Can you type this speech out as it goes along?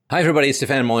Hi, everybody. It's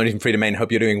Stefan Molyneux from Freedom Main.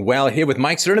 Hope you're doing well. Here with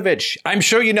Mike Cernovich. I'm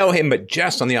sure you know him, but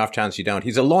just on the off chance you don't,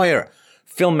 he's a lawyer,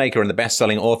 filmmaker, and the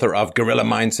best-selling author of Gorilla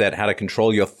Mindset, How to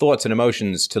Control Your Thoughts and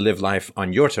Emotions to Live Life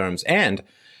on Your Terms, and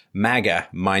MAGA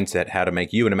Mindset, How to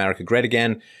Make You and America Great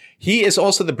Again. He is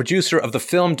also the producer of the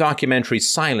film documentary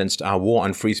Silenced, Our War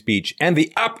on Free Speech, and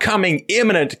the upcoming,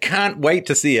 imminent, can't wait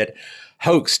to see it,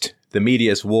 Hoaxed, the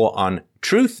Media's War on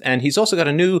Truth. And he's also got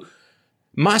a new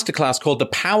masterclass called The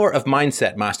Power of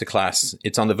Mindset Masterclass.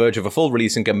 It's on the verge of a full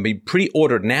release and can be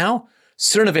pre-ordered now.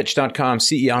 Cernovich.com,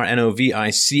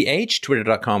 Cernovich,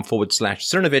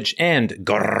 twitter.com/Cernovich, and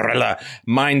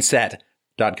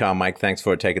GorillaMindset.com. Mike, thanks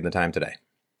for taking the time today.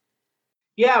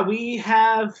 Yeah, we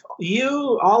have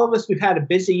all of us, we've had a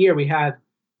busy year. We had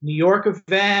New York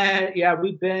event. Yeah,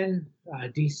 we've been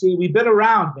DC. We've been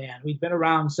around, man. We've been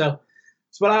around. So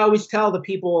it's what I always tell the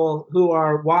people who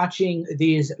are watching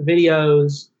these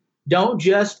videos. Don't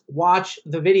just watch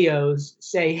the videos.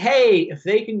 Say, hey, if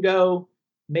they can go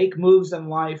make moves in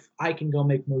life, I can go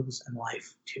make moves in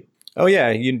life too. Oh,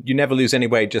 yeah. You never lose any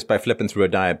weight just by flipping through a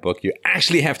diet book. You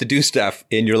actually have to do stuff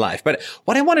in your life. But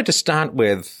what I wanted to start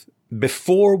with,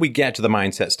 before we get to the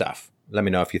mindset stuff, let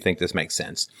me know if you think this makes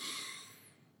sense.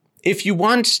 If you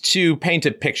want to paint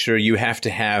a picture, you have to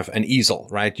have an easel,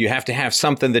 right? You have to have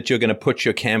something that you're going to put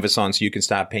your canvas on so you can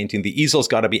start painting. The easel's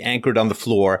got to be anchored on the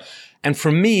floor. And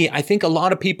for me, I think a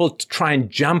lot of people try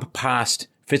and jump past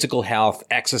physical health,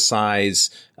 exercise,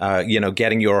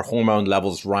 getting your hormone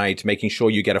levels right, making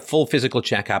sure you get a full physical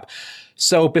checkup.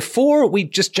 So before we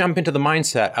just jump into the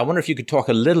mindset, I wonder if you could talk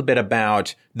a little bit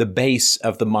about the base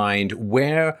of the mind,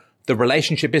 where the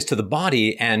relationship is to the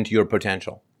body and your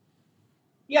potential.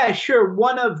 Yeah, sure.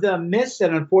 One of the myths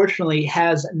that unfortunately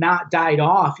has not died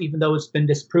off, even though it's been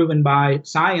disproven by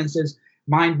science, is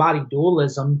mind-body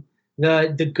dualism,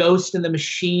 the ghost in the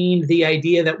machine, the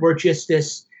idea that we're just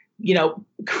this,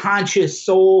 conscious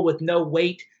soul with no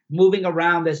weight moving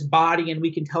around this body, and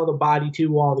we can tell the body to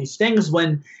do all these things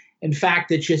when, in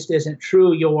fact, it just isn't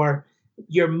true. Your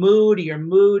mood,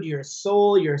 your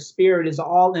soul, your spirit is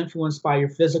all influenced by your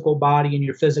physical body and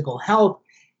your physical health.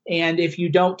 And if you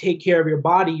don't take care of your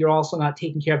body, you're also not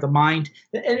taking care of the mind.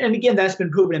 And again, that's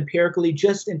been proven empirically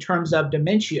just in terms of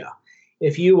dementia.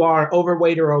 If you are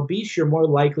overweight or obese, you're more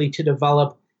likely to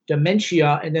develop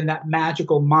dementia. And then that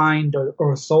magical mind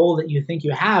or soul that you think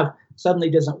you have suddenly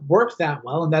doesn't work that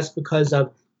well. And that's because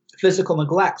of physical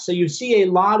neglect. So you see a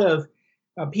lot of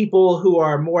people who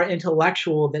are more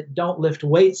intellectual that don't lift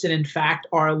weights and in fact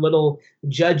are a little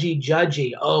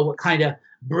judgy. Oh, what kind of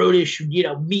brutish,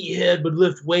 meathead would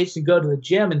lift weights and go to the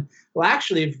gym. And well,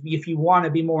 actually, if you want to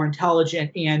be more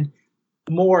intelligent and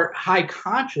more high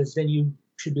conscious, then you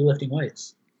should be lifting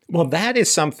weights. Well, that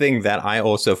is something that I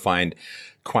also find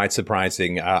quite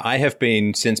surprising. I have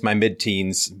been since my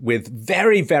mid-teens, with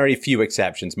very, very few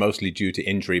exceptions, mostly due to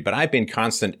injury, but I've been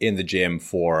constant in the gym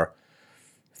for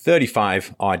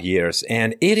 35 odd years.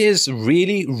 And it is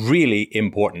really, really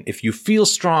important. If you feel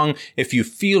strong, if you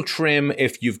feel trim,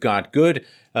 if you've got good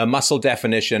muscle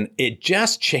definition, it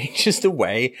just changes the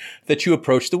way that you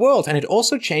approach the world. And it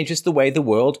also changes the way the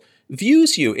world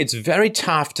views you. It's very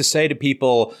tough to say to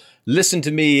people, listen to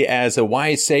me as a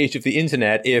wise sage of the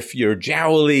internet, if you're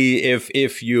jowly,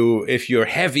 if you're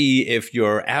heavy, if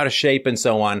you're out of shape and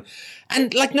so on.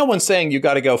 And like, no one's saying you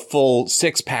got to go full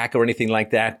six pack or anything like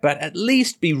that, but at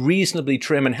least be reasonably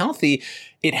trim and healthy.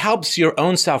 It helps your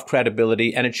own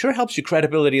self-credibility, and it sure helps your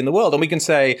credibility in the world. And we can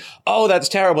say, oh, that's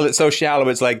terrible. It's so shallow.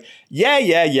 It's like,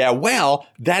 yeah. Well,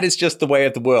 that is just the way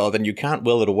of the world, and you can't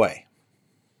will it away.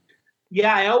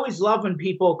 Yeah, I always love when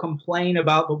people complain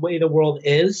about the way the world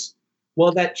is.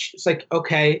 Well, it's like,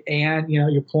 okay, and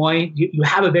your point, you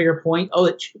have a bigger point. Oh,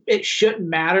 it shouldn't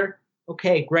matter.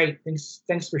 Okay, great.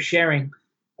 Thanks for sharing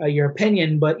your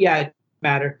opinion. But yeah, it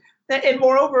matter. And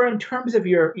moreover, in terms of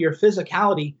your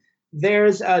physicality,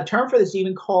 there's a term for this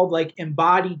even called like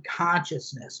embodied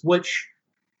consciousness, which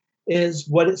is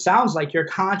what it sounds like. Your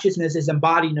consciousness is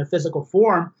embodied in a physical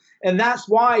form. And that's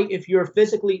why if you're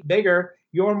physically bigger,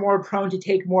 you're more prone to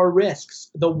take more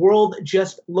risks. The world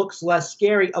just looks less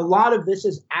scary. A lot of this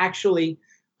is actually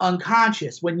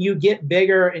unconscious. When you get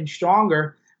bigger and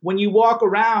stronger, when you walk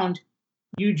around,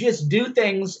 you just do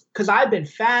things. Because I've been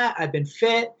fat, I've been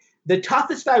fit. The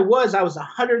toughest I was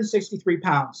 163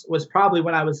 pounds. Was probably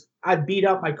when I'd beat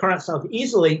up my current self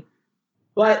easily.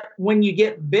 But when you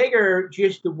get bigger,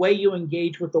 just the way you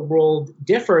engage with the world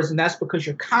differs. And that's because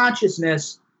your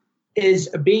consciousness is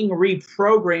being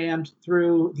reprogrammed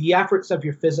through the efforts of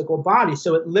your physical body.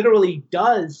 So it literally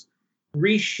does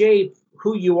reshape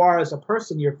who you are as a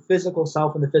person, your physical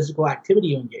self and the physical activity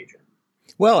you engage in.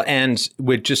 Well, and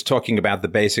we're just talking about the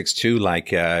basics too, like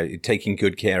taking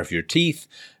good care of your teeth.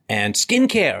 And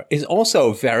skincare is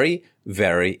also very,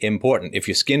 very important. If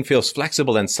your skin feels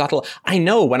flexible and subtle, I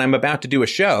know when I'm about to do a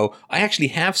show, I actually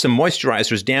have some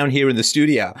moisturizers down here in the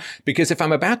studio. Because if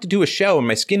I'm about to do a show and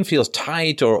my skin feels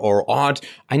tight or odd,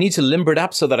 I need to limber it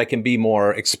up so that I can be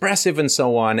more expressive and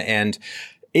so on. And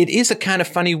it is a kind of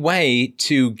funny way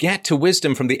to get to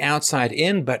wisdom from the outside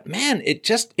in, but man, it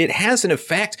has an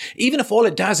effect. Even if all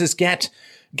it does is get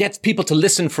people to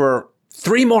listen for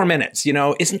 3 more minutes,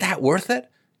 isn't that worth it?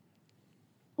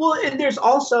 Well, and there's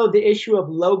also the issue of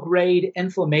low-grade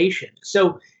inflammation.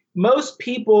 So most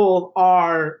people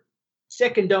are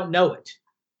sick and don't know it.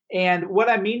 And what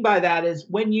I mean by that is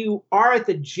when you are at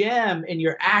the gym and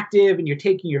you're active and you're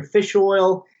taking your fish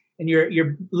oil and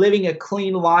you're living a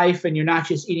clean life and you're not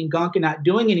just eating gunk and not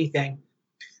doing anything,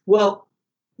 well,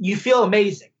 you feel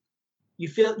amazing. You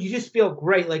just feel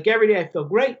great. Like every day I feel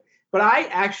great. But I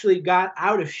actually got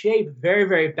out of shape very,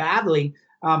 very badly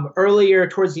earlier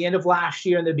towards the end of last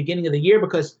year and the beginning of the year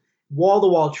because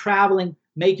wall-to-wall traveling,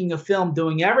 making a film,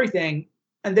 doing everything.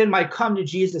 And then my come to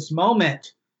Jesus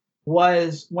moment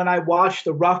was when I watched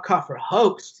The Rough Cut for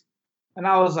Hoaxed. And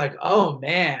I was like, oh,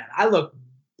 man, I look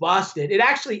busted. It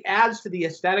actually adds to the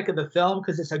aesthetic of the film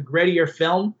because it's a grittier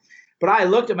film. But I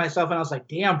looked at myself and I was like,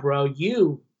 damn, bro,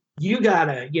 you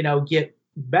gotta, get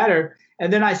better.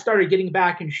 And then I started getting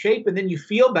back in shape, and then you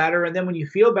feel better. And then when you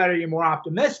feel better, you're more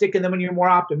optimistic. And then when you're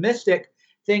more optimistic,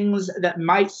 things that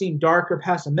might seem dark or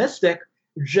pessimistic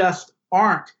just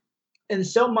aren't. And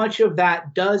so much of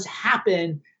that does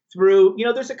happen through,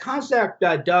 there's a concept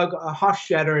Doug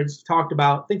Hofstadter has talked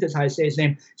about. I think that's how I say his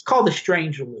name. It's called the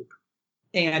strange loop.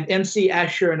 And MC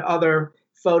Escher and other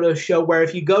photos show where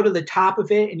if you go to the top of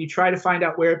it and you try to find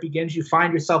out where it begins, you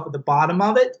find yourself at the bottom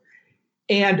of it.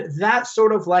 And that's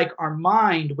sort of like our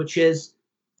mind, which is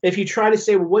if you try to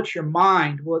say, well, what's your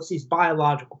mind? Well, it's these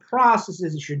biological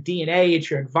processes, it's your DNA,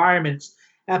 it's your environment, it's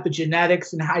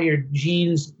epigenetics and how your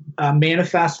genes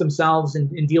manifest themselves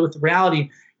and deal with the reality,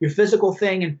 your physical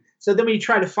thing. And so then when you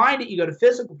try to find it, you go to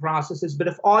physical processes. But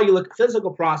if all you look at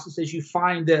physical processes, you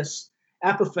find this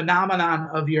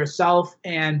epiphenomenon of yourself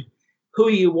and who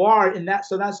you are. And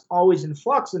so that's always in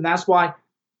flux. And that's why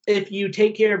if you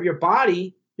take care of your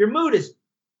body, your mood is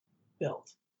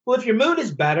built. Well, if your mood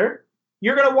is better,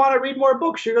 you're going to want to read more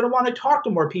books. You're going to want to talk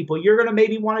to more people. You're going to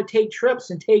maybe want to take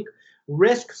trips and take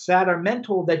risks that are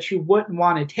mental that you wouldn't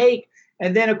want to take.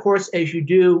 And then, of course, as you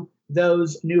do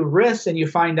those new risks and you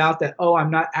find out that, oh,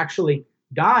 I'm not actually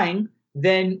dying,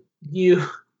 then you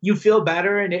feel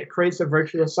better and it creates a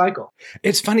virtuous cycle.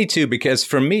 It's funny, too, because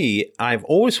for me, I've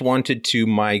always wanted to,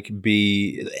 Mike,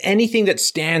 be anything that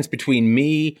stands between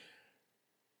me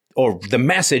or the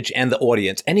message and the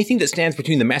audience, anything that stands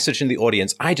between the message and the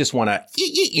audience, I just want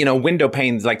to, window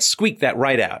panes, like squeak that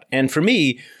right out. And for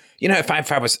me, if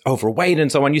I was overweight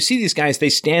and so on, you see these guys, they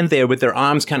stand there with their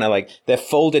arms kind of like they've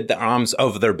folded their arms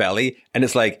over their belly. And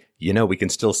it's like, we can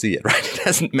still see it, right? It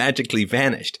hasn't magically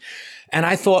vanished. And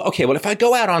I thought, okay, well, if I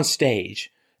go out on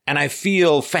stage and I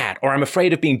feel fat or I'm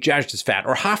afraid of being judged as fat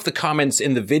or half the comments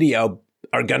in the video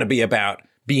are going to be about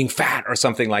being fat or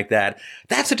something like that,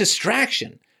 that's a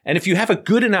distraction. And if you have a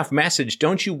good enough message,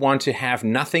 don't you want to have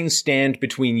nothing stand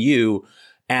between you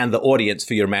and the audience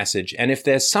for your message? And if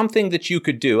there's something that you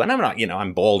could do, and I'm not,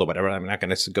 I'm bald or whatever, I'm not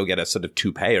going to go get a sort of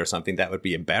toupee or something, that would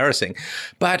be embarrassing.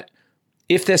 But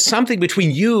if there's something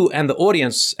between you and the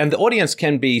audience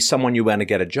can be someone you want to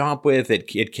get a job with,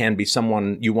 it can be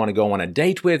someone you want to go on a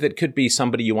date with, it could be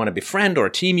somebody you want to befriend or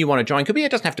a team you want to join,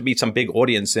 it doesn't have to be some big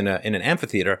audience in an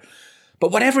amphitheater.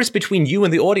 But whatever is between you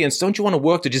and the audience, don't you want to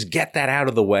work to just get that out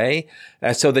of the way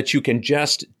so that you can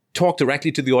just talk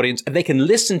directly to the audience and they can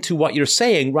listen to what you're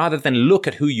saying rather than look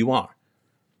at who you are?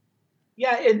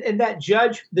 Yeah, and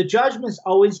the judgment is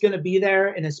always going to be there,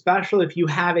 and especially if you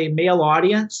have a male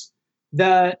audience,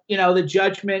 the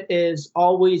judgment is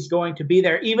always going to be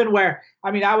there. Even where,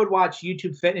 I would watch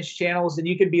YouTube fitness channels and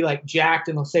you can be like jacked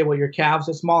and they'll say, well, your calves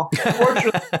are small.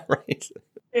 Fortunately, right.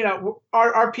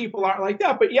 Our people aren't like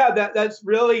that. But yeah, that's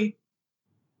really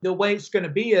the way it's going to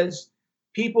be is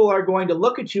people are going to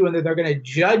look at you and they're going to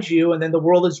judge you. And then the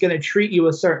world is going to treat you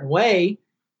a certain way.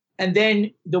 And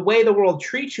then the way the world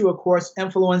treats you, of course,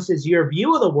 influences your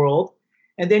view of the world.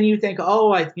 And then you think,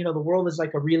 the world is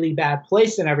like a really bad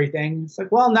place and everything. It's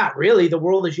like, well, not really. The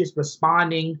world is just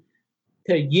responding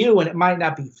to you and it might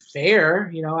not be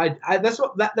fair. That's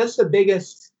the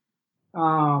biggest,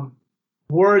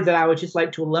 word that I would just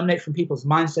like to eliminate from people's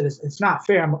mindset is it's not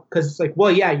fair because it's like,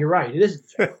 well, yeah, you're right. It isn't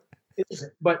fair. It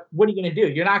isn't. But what are you going to do?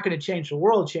 You're not going to change the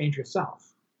world, change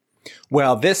yourself.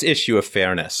 Well, this issue of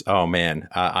fairness, oh man,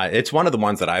 it's one of the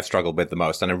ones that I've struggled with the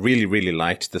most. And I really, really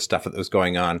liked the stuff that was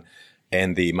going on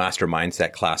in the Master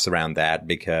Mindset class around that,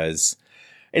 because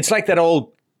it's like that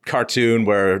old cartoon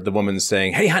where the woman's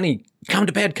saying, "Hey, honey, come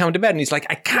to bed, come to bed." And he's like,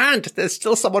 "I can't. There's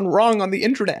still someone wrong on the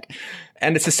internet."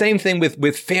 And it's the same thing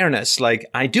with fairness. Like,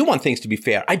 I do want things to be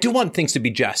fair. I do want things to be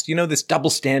just. You know, this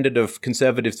double standard of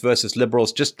conservatives versus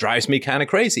liberals just drives me kind of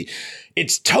crazy.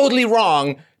 It's totally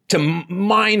wrong to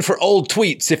mine for old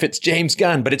tweets if it's James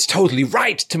Gunn, but it's totally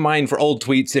right to mine for old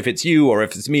tweets if it's you or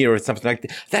if it's me or something like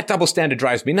that. That double standard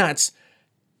drives me nuts.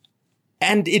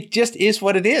 And it just is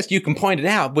what it is. You can point it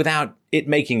out without it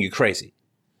making you crazy.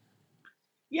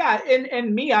 Yeah,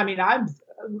 and me, I mean,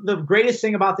 the greatest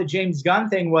thing about the James Gunn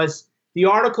thing was the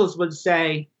articles would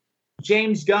say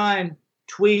James Gunn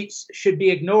tweets should be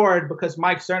ignored because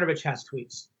Mike Cernovich has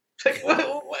tweets. It's like,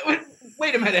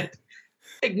 wait a minute.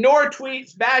 Ignore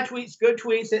tweets, bad tweets, good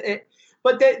tweets.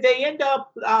 But they end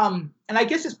up, and I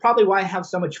guess it's probably why I have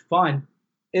so much fun,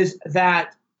 is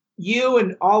that you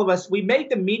and all of us, we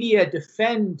made the media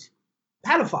defend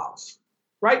pedophiles,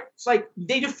 right? It's like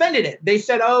they defended it. They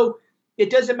said, oh,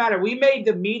 it doesn't matter. We made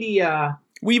the media.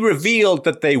 We revealed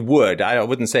that they would. I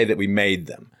wouldn't say that we made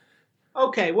them.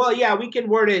 Okay, well, yeah, we can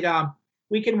word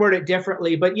it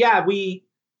differently. But yeah, we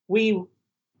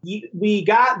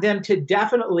got them to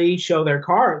definitely show their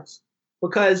cards,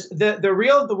 because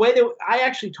the way that I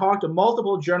actually talked to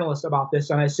multiple journalists about this,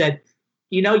 and I said,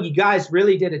 you know, you guys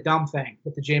really did a dumb thing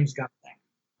with the James Gunn thing.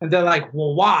 And they're like,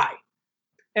 well, why?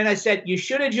 And I said, you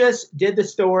should have just did the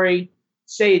story,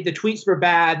 say the tweets were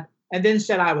bad, and then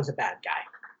said I was a bad guy.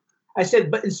 I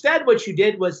said, but instead what you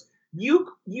did was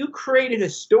you created a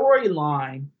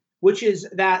storyline, which is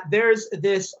that there's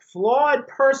this flawed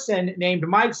person named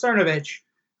Mike Cernovich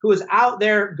who is out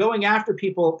there going after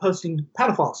people posting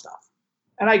pedophile stuff.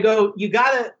 And I go, you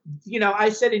gotta, you know, I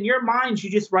said, in your minds, you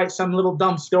just write some little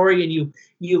dumb story and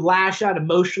you lash out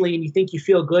emotionally and you think you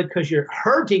feel good because you're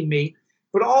hurting me.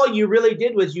 But all you really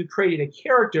did was you created a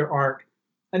character arc.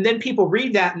 And then people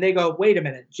read that and they go, wait a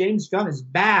minute, James Gunn is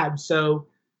bad. So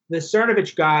the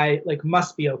Cernovich guy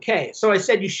must be okay. So I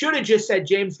said, you should have just said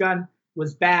James Gunn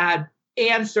was bad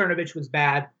and Cernovich was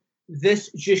bad.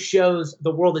 This just shows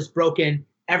the world is broken.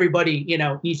 Everybody,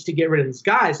 needs to get rid of these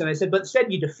guys. And I said, but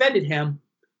instead you defended him,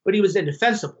 but he was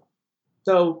indefensible.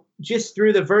 So just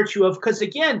through the virtue of, because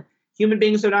again, human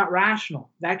beings are not rational.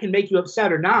 That can make you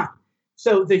upset or not.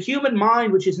 So the human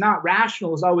mind, which is not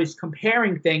rational, is always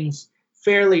comparing things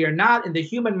fairly or not. And the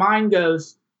human mind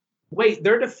goes, wait,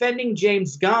 they're defending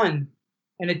James Gunn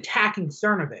and attacking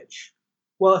Cernovich.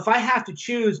 Well, if I have to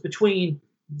choose between,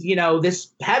 this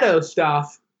pedo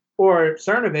stuff or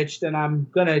Cernovich, then I'm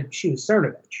going to choose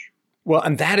Cernovich. Well,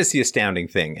 and that is the astounding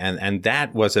thing. And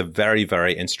that was a very,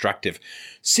 very instructive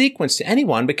sequence to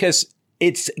anyone, because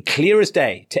it's clear as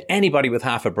day to anybody with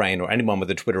half a brain or anyone with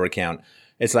a Twitter account.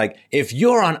 It's like, if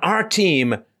you're on our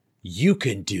team, you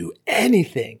can do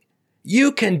anything.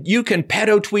 You can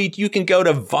pedo tweet. You can go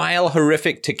to vile,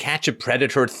 horrific To Catch a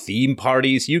Predator theme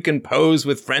parties. You can pose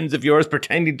with friends of yours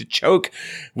pretending to choke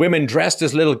women dressed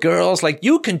as little girls. Like,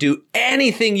 you can do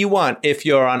anything you want if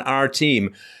you're on our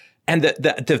team. And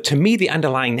to me, the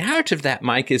underlying narrative of that,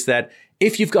 Mike, is that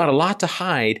if you've got a lot to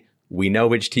hide, we know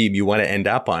which team you want to end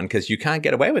up on, because you can't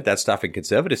get away with that stuff in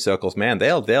conservative circles, man.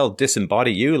 They'll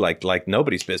disembody you like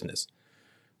nobody's business.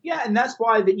 Yeah, and that's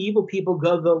why the evil people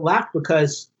go to the left,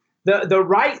 because the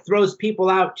right throws people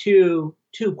out too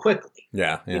quickly.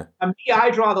 Yeah. I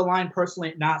draw the line personally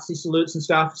at Nazi salutes and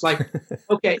stuff. It's like,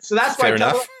 okay, so that's why. Fair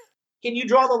enough. Can you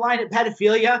draw the line at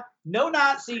pedophilia? No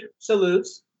Nazi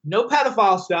salutes, no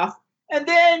pedophile stuff. And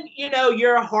then,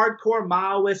 you're a hardcore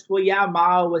Maoist. Well, yeah,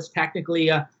 Mao was technically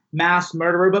a mass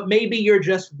murderer, but maybe you're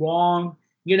just wrong.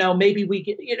 Maybe we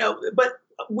get, but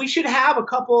we should have a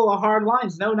couple of hard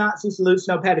lines. No Nazi salutes,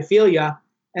 no pedophilia.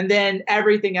 And then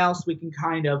everything else we can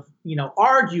kind of,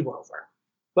 argue over.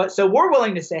 But so we're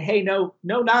willing to say, hey, no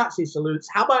Nazi salutes.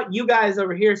 How about you guys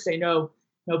over here say no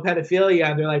pedophilia?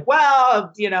 And they're like,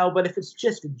 well, but if it's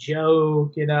just a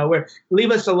joke,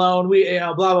 leave us alone. We,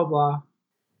 blah, blah, blah.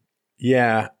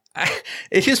 Yeah.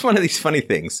 It's just one of these funny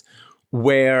things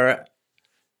where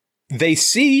they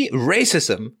see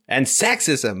racism and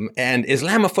sexism and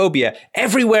Islamophobia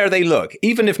everywhere they look.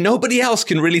 Even if nobody else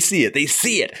can really see it, they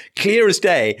see it clear as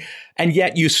day. And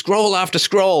yet you scroll after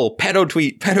scroll, pedo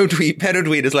tweet.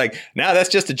 It's like, no, that's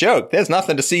just a joke. There's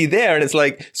nothing to see there. And it's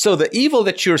like, so the evil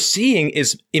that you're seeing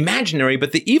is imaginary,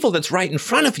 but the evil that's right in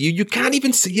front of you, you can't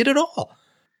even see it at all.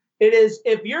 It is,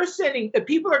 if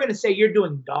people are going to say you're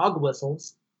doing dog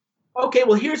whistles, okay,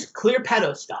 well, here's clear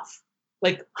pedo stuff,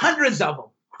 like hundreds of them.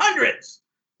 Hundreds.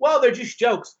 well, they're just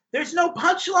jokes. There's no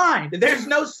punchline. There's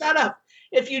no setup.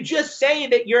 If you just say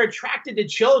that you're attracted to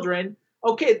children,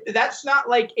 okay, that's not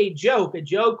like a joke. A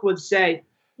joke would say,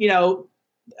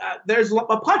 there's a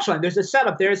punchline. There's a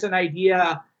setup. There's an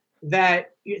idea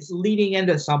that is leading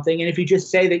into something. And if you just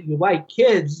say that you like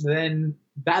kids, then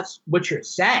that's what you're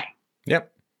saying.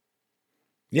 Yep.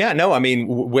 Yeah, no, I mean,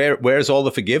 where's all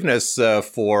the forgiveness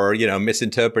for,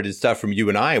 misinterpreted stuff from you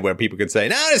and I, where people can say,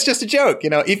 no, it's just a joke.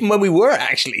 Even when we were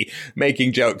actually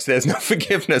making jokes, there's no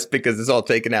forgiveness because it's all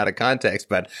taken out of context.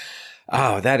 But,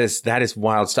 oh, that is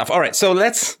wild stuff. All right. So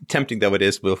tempting though it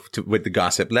is with the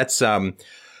gossip, let's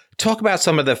talk about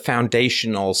some of the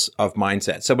foundationals of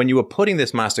mindset. So when you were putting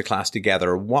this masterclass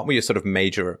together, what were your sort of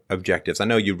major objectives? I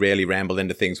know you rarely ramble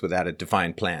into things without a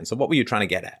defined plan. So what were you trying to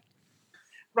get at?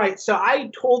 Right. So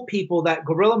I told people that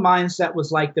Gorilla Mindset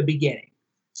was like the beginning.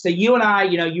 So you and I,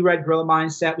 you read Gorilla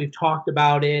Mindset. We've talked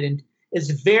about it, and it's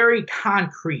very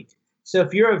concrete. So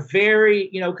if you're a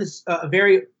very, a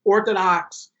very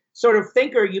orthodox sort of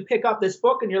thinker, you pick up this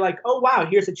book and you're like, oh, wow,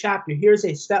 here's a chapter. Here's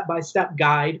a step-by-step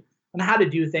guide on how to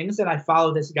do things. And I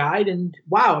follow this guide and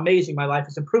wow, amazing. My life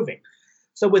is improving.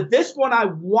 So with this one, I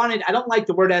don't like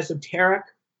the word esoteric.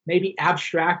 Maybe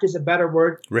abstract is a better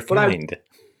word. Refined.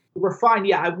 Refined.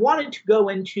 Yeah. I wanted to go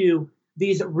into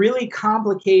these really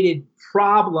complicated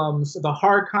problems, the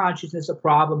hard consciousness of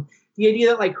problem, the idea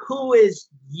that like, who is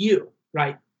you,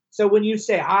 right? So when you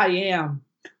say, I am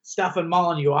Stefan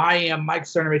Molyneux, I am Mike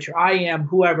Cernovich, or I am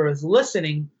whoever is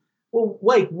listening, well,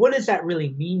 wait, what does that really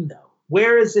mean though?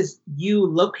 Where is this you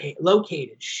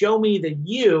located? Show me the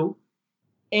you,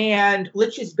 and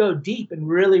let's just go deep and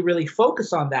really, really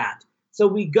focus on that. So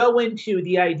we go into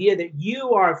the idea that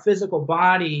you are a physical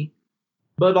body,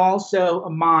 but also a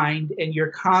mind, and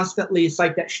you're constantly, it's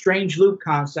like that strange loop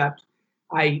concept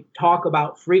I talk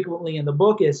about frequently in the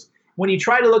book is when you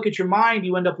try to look at your mind,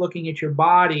 you end up looking at your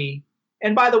body.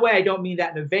 And by the way, I don't mean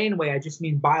that in a vain way. I just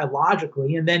mean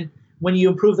biologically. And then when you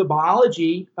improve the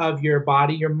biology of your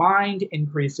body, your mind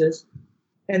increases.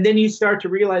 And then you start to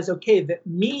realize, okay, that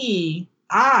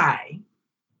I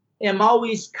am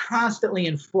always constantly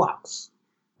in flux.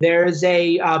 There's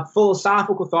a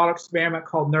philosophical thought experiment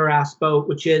called Neurath's boat,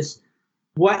 which is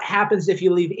what happens if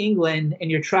you leave England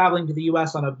and you're traveling to the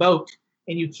US on a boat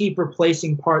and you keep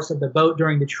replacing parts of the boat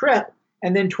during the trip.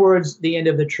 And then towards the end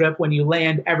of the trip, when you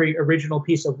land, every original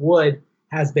piece of wood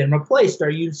has been replaced.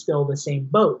 Are you still the same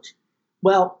boat?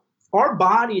 Well, our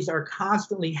bodies are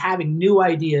constantly having new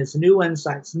ideas, new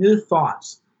insights, new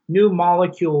thoughts, new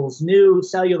molecules, new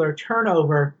cellular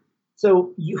turnover.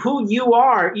 So who you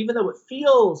are, even though it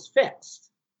feels fixed,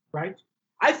 right?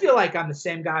 I feel like I'm the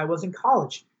same guy I was in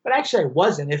college, but actually I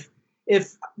wasn't.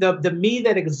 If the me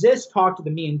that exists talked to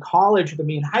the me in college or the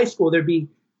me in high school, there'd be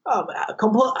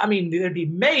there'd be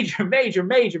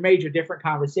major different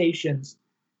conversations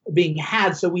being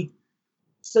had. So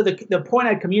the point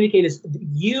I communicate is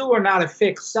you are not a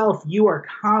fixed self. You are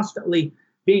constantly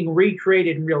being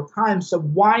recreated in real time. So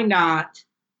why not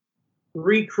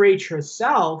recreate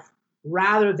yourself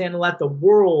rather than let the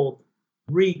world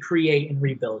recreate and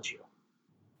rebuild you?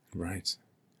 Right.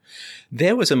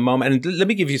 There was a moment, and let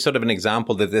me give you sort of an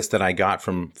example of this that I got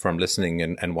from listening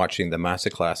and watching the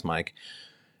masterclass, Mike.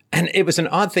 And it was an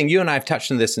odd thing. You and I have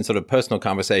touched on this in sort of personal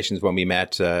conversations when we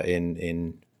met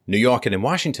in New York and in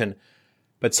Washington.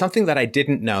 But something that I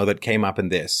didn't know that came up in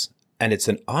this, and it's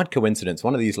an odd coincidence,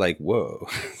 one of these like, whoa,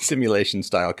 simulation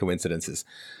style coincidences,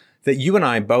 that you and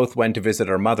I both went to visit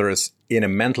our mothers in a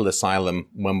mental asylum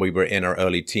when we were in our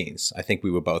early teens. I think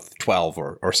we were both 12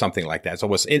 or something like that. So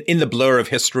it was in the blur of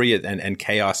history and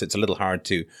chaos, it's a little hard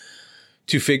to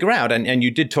figure out. And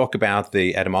you did talk about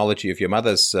the etymology of your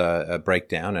mother's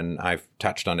breakdown, and I've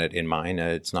touched on it in mine.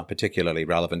 It's not particularly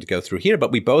relevant to go through here,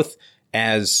 but we both,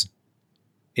 as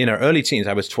in our early teens,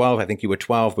 I was 12, I think you were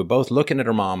 12, we're both looking at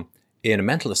our mom in a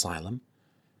mental asylum.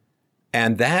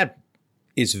 And that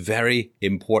is very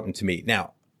important to me.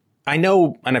 Now, I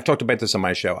know, and I've talked about this on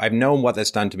my show, I've known what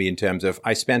that's done to me in terms of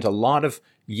I spent a lot of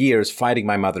years fighting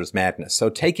my mother's madness. So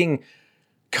taking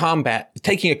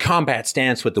a combat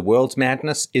stance with the world's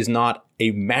madness is not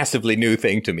a massively new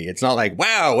thing to me. It's not like,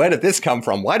 wow, where did this come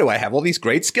from? Why do I have all these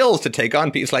great skills to take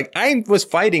on people? It's like I was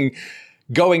fighting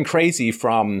going crazy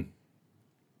from,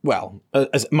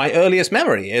 as my earliest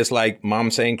memory is like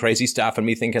mom saying crazy stuff and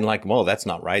me thinking like, well, that's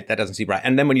not right. That doesn't seem right.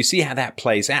 And then when you see how that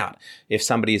plays out, if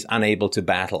somebody is unable to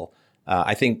battle,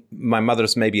 I think my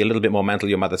mother's maybe a little bit more mental.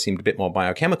 Your mother seemed a bit more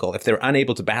biochemical. If they're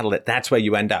unable to battle it, that's where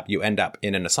you end up. You end up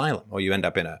in an asylum or you end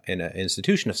up in an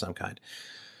institution of some kind.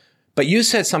 But you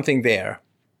said something there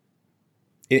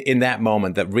in that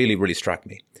moment that really, really struck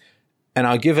me. And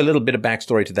I'll give a little bit of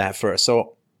backstory to that first.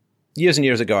 So years and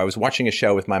years ago, I was watching a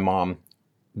show with my mom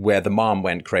where the mom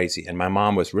went crazy, and my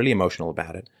mom was really emotional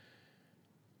about it.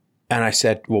 And I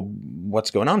said, well,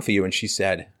 what's going on for you? And she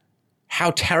said,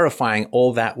 how terrifying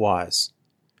all that was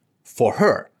for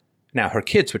her. Now, her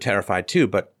kids were terrified too,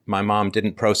 but my mom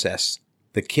didn't process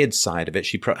the kids' side of it.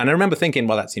 And I remember thinking,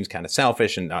 well, that seems kind of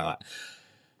selfish and all that.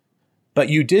 But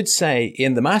you did say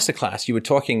in the masterclass, you were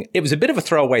talking, it was a bit of a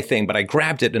throwaway thing, but I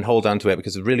grabbed it and hold on to it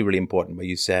because it's really, really important, where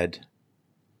you said,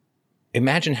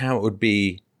 imagine how it would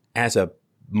be as a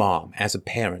mom, as a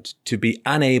parent, to be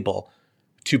unable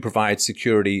to provide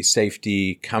security,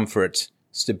 safety, comfort,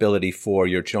 stability for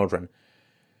your children.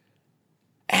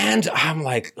 And I'm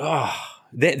like, oh,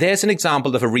 there's an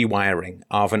example of a rewiring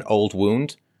of an old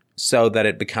wound so that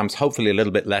it becomes hopefully a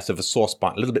little bit less of a sore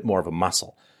spot, a little bit more of a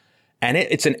muscle. And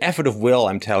it's an effort of will,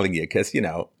 I'm telling you, because,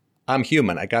 I'm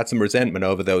human. I got some resentment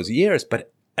over those years,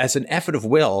 but as an effort of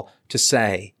will to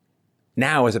say,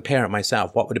 now as a parent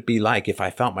myself, what would it be like if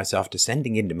I felt myself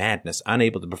descending into madness,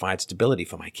 unable to provide stability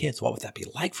for my kids? What would that be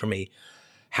like for me?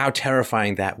 How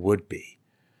terrifying that would be.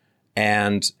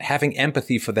 And having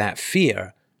empathy for that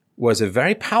fear was a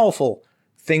very powerful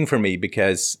thing for me,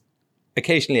 because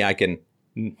occasionally I can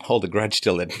hold a grudge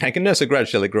till I can nurse a grudge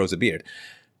till it grows a beard.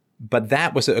 But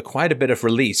that was quite a bit of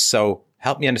release. So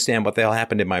help me understand what the hell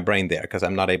happened in my brain there, because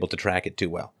I'm not able to track it too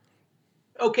well.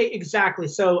 Okay, exactly.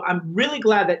 So I'm really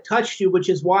glad that touched you, which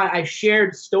is why I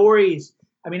shared stories.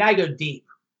 I mean, I go deep.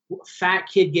 Fat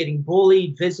kid getting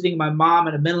bullied, visiting my mom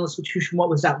in a mental institution. What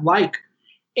was that like?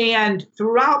 And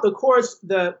throughout the course,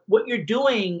 what you're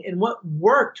doing and what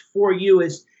worked for you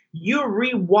is you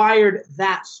rewired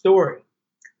that story.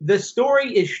 The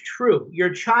story is true.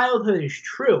 Your childhood is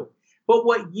true. But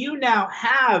what you now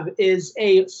have is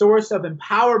a source of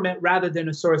empowerment rather than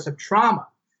a source of trauma.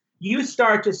 You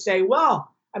start to say, well,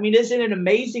 I mean, isn't it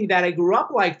amazing that I grew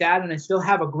up like that and I still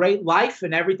have a great life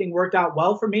and everything worked out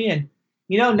well for me? And,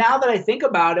 now that I think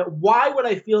about it, why would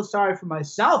I feel sorry for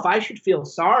myself? I should feel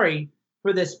sorry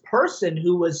for this person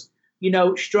who was,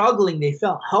 struggling. They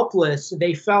felt helpless.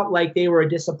 They felt like they were a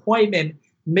disappointment.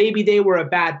 Maybe they were a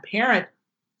bad parent.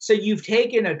 So you've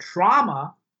taken a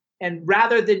trauma, and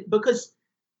rather than, because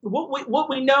what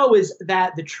we know is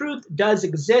that the truth does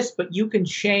exist, but you can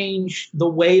change the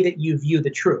way that you view the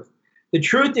truth. The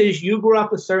truth is you grew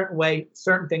up a certain way,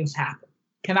 certain things happen,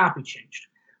 cannot be changed.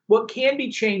 What can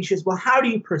be changed is, well, how do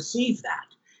you perceive that?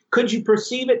 Could you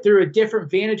perceive it through a different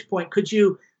vantage point? Could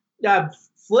you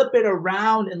flip it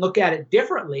around and look at it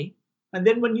differently? And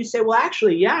then when you say, well,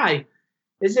 actually, yeah,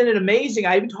 isn't it amazing?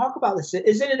 I even talk about this.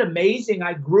 Isn't it amazing?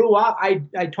 I grew up, I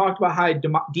talked about how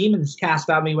demons cast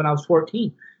out me when I was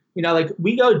 14.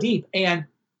 We go deep. And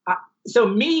so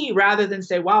me, rather than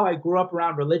say, wow, I grew up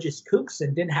around religious kooks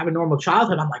and didn't have a normal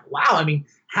childhood, I'm like, wow, I mean,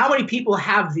 how many people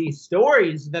have these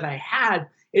stories that I had?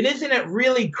 And isn't it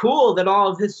really cool that all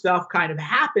of this stuff kind of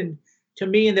happened to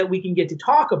me and that we can get to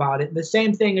talk about it? And the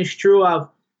same thing is true of,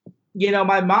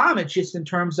 my mom. It's just in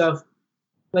terms of,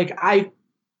 like,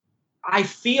 I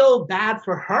feel bad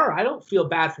for her. I don't feel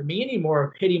bad for me anymore,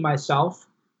 or pity myself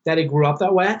that I grew up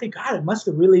that way. I think, God, it must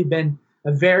have really been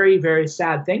a very, very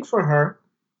sad thing for her.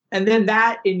 And then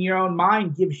that in your own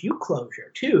mind gives you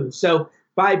closure too. So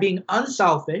by being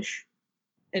unselfish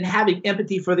and having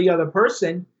empathy for the other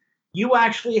person, you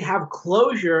actually have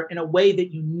closure in a way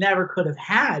that you never could have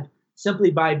had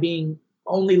simply by being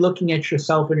only looking at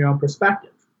yourself in your own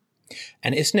perspective.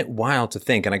 And isn't it wild to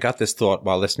think, and I got this thought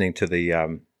while listening to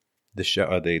the show,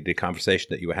 or the conversation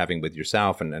that you were having with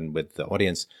yourself and with the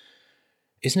audience,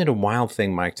 isn't it a wild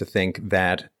thing, Mike, to think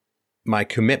that my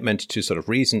commitment to sort of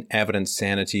reason, evidence,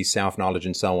 sanity, self-knowledge,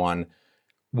 and so on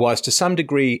was to some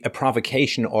degree a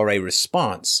provocation or a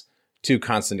response to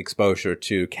constant exposure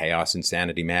to chaos,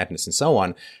 insanity, madness, and so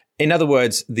on. In other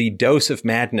words, the dose of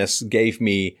madness gave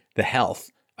me the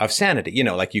health of sanity,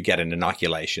 like you get an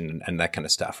inoculation and that kind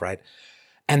of stuff, right?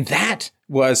 And that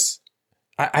was,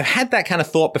 I've had that kind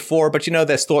of thought before, but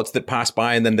there's thoughts that pass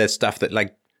by, and then there's stuff that,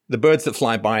 like the birds that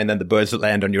fly by and then the birds that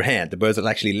land on your hand. The birds that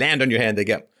actually land on your hand, they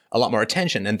get a lot more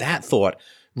attention. And that thought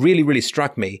really, really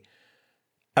struck me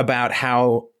about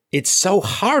how it's so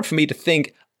hard for me to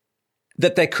think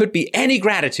that there could be any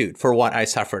gratitude for what I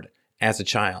suffered as a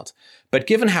child. But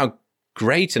given how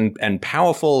great and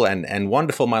powerful and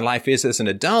wonderful my life is as an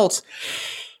adult,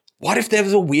 what if there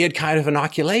was a weird kind of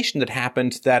inoculation that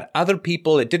happened that other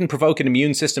people, it didn't provoke an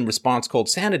immune system response called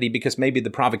sanity because maybe the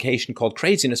provocation called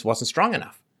craziness wasn't strong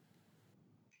enough?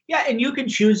 Yeah, and you can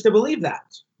choose to believe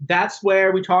that. That's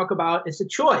where we talk about it's a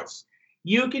choice.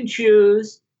 You can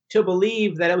choose to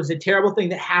believe that it was a terrible thing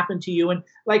that happened to you. And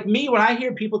like me, when I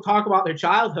hear people talk about their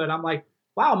childhood, I'm like,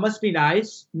 wow, it must be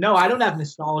nice. No, I don't have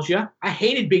nostalgia. I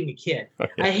hated being a kid.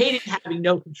 Okay. I hated having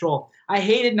no control. I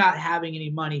hated not having any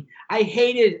money. I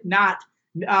hated not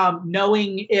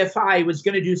knowing if I was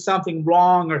going to do something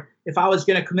wrong or if I was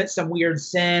going to commit some weird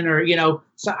sin or,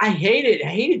 so I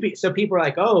hated. So people are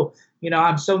like, oh,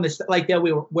 I'm so like they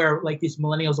wear like these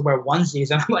millennials will wear onesies.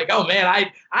 And I'm like, oh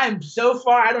man, I'm so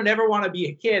far. I don't ever want to be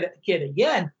a kid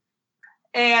again.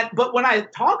 But when I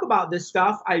talk about this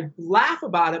stuff, I laugh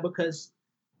about it because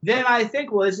then I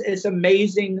think, well, it's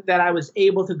amazing that I was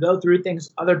able to go through things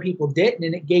other people didn't,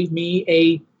 and it gave me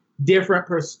a different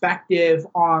perspective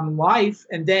on life.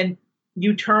 And then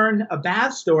you turn a bad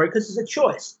story because it's a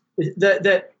choice.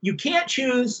 You can't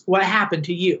choose what happened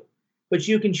to you, but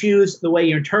you can choose the way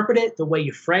you interpret it, the way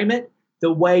you frame it,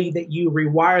 the way that you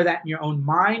rewire that in your own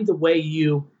mind, the way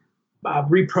you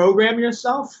reprogram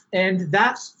yourself. And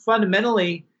that's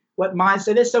fundamentally what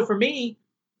mindset is. So for me,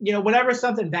 whenever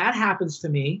something bad happens to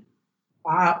me,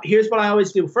 here's what I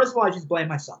always do. First of all, I just blame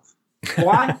myself.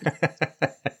 Why?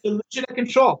 Illusion of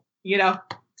control,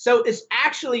 So it's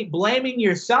actually blaming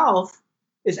yourself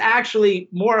is actually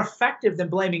more effective than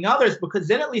blaming others, because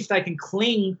then at least I can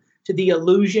cling to the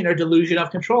illusion or delusion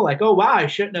of control. Like, oh, wow, I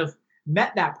shouldn't have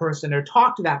met that person or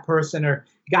talked to that person or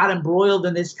got embroiled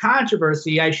in this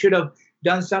controversy. I should have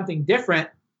done something different.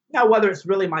 Now, whether it's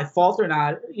really my fault or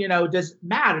not, doesn't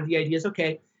matter. The idea is,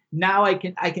 okay, now I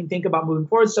can think about moving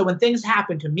forward. So when things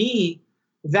happen to me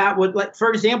that would, like,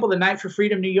 for example, the Night for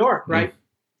Freedom New York, right?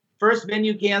 First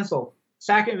venue canceled,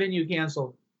 second venue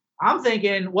canceled. I'm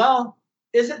thinking, well,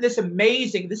 isn't this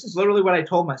amazing? This is literally what I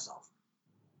told myself.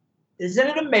 Isn't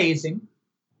it amazing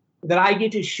that I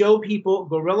get to show people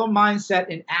guerrilla mindset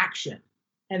in action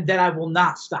and that I will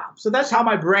not stop? So that's how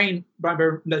my brain,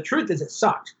 the truth is it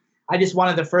sucked. I just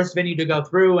wanted the first venue to go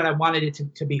through and I wanted it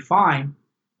to be fine.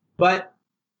 But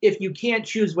if you can't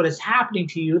choose what is happening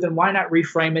to you, then why not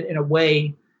reframe it in a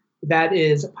way that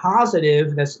is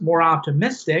positive, that's more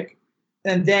optimistic?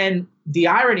 And then the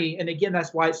irony, and again,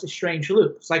 that's why it's a strange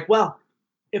loop. It's like, well,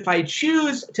 if I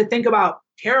choose to think about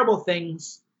terrible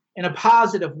things in a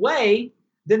positive way,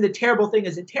 then the terrible thing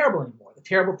isn't terrible anymore. The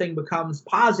terrible thing becomes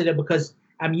positive because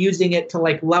I'm using it to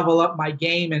like level up my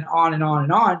game and on and on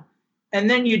and on. And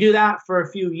then you do that for a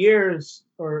few years,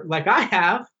 or like I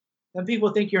have, then people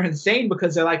think you're insane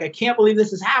because they're like, I can't believe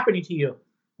this is happening to you.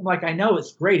 I'm like, I know,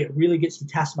 it's great. It really gets to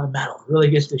test my mettle. It really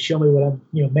gets to show me what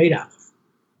I'm made of.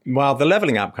 Well, the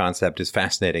leveling up concept is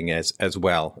fascinating as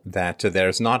well, that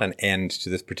there's not an end to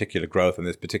this particular growth and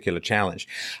this particular challenge.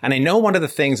 And I know one of the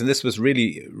things, and this was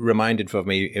really reminded of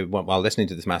me while listening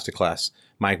to this masterclass,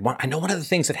 Mike, I know one of the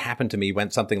things that happened to me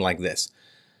went something like this.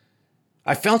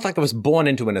 I felt like I was born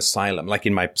into an asylum, like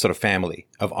in my sort of family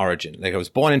of origin. Like I was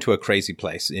born into a crazy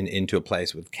place, into a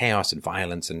place with chaos and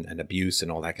violence and abuse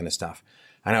and all that kind of stuff.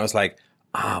 And I was like,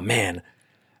 oh man,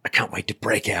 I can't wait to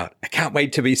break out. I can't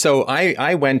wait to be. So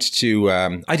I went to,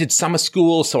 I did summer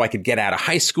school so I could get out of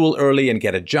high school early and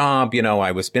get a job.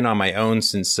 I was been on my own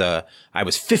since, I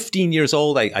was 15 years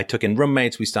old. I took in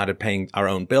roommates. We started paying our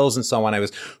own bills and so on. I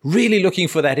was really looking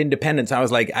for that independence. I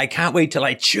was like, I can't wait till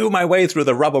I chew my way through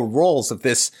the rubber walls of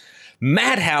this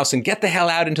madhouse and get the hell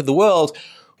out into the world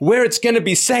where it's going to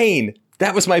be sane.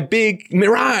 That was my big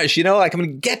mirage, like I'm going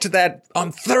to get to that.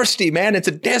 I'm thirsty, man. It's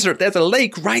a desert. There's a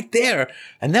lake right there.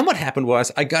 And then what happened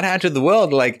was I got out to the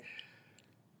world like,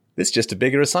 this is just a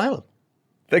bigger asylum.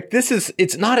 Like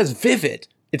it's not as vivid.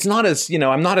 It's not as,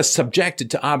 I'm not as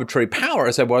subjected to arbitrary power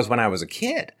as I was when I was a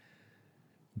kid.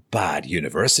 But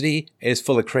university is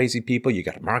full of crazy people. You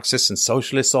got Marxists and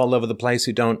socialists all over the place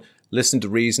who don't listen to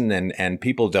reason and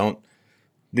people don't.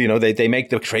 They make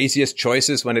the craziest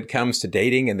choices when it comes to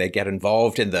dating, and they get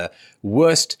involved in the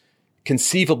worst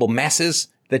conceivable messes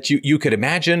that you could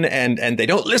imagine, and they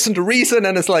don't listen to reason.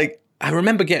 And it's like, I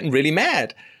remember getting really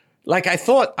mad. Like I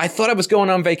thought I was going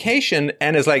on vacation,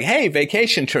 and it's like, hey,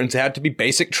 vacation turns out to be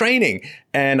basic training.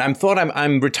 And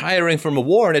I'm retiring from a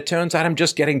war, and it turns out I'm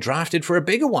just getting drafted for a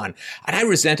bigger one. And I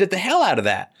resented the hell out of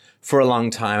that for a long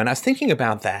time. And I was thinking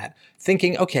about that,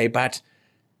 thinking, okay, but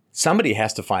somebody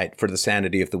has to fight for the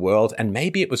sanity of the world. And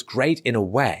maybe it was great in a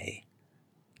way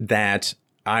that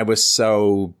I was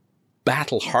so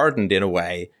battle hardened in a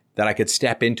way that I could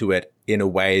step into it in a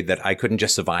way that I couldn't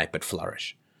just survive, but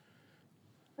flourish.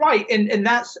 Right. And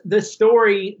that's the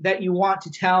story that you want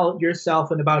to tell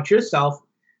yourself and about yourself,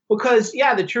 because,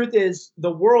 yeah, the truth is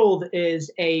the world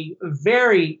is a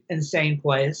very insane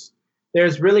place.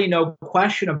 There's really no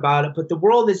question about it, but the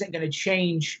world isn't going to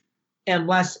change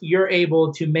unless you're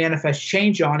able to manifest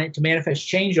change on it. To manifest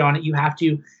change on it, you have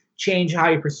to change how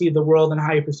you perceive the world and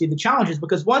how you perceive the challenges.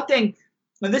 Because one thing,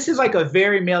 and this is like a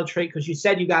very male trait, because you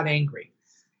said you got angry.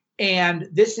 And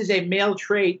this is a male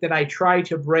trait that I try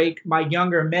to break my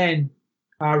younger men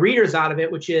readers out of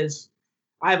it, which is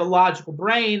I have a logical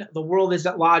brain. The world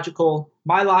isn't logical.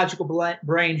 My logical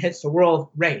brain hits the world,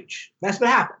 rage. That's what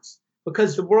happens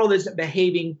because the world isn't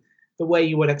behaving the way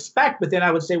you would expect. But then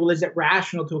I would say, well, is it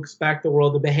rational to expect the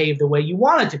world to behave the way you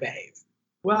want it to behave?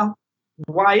 Well,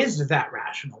 why is that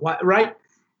rational? Why, right?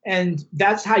 And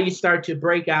that's how you start to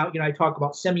break out. I talk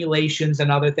about simulations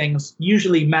and other things,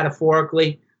 usually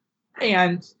metaphorically.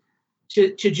 And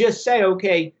to just say,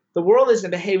 okay, the world isn't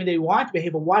behaving the way you want it to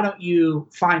behave, but why don't you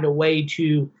find a way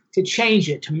to change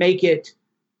it, to make it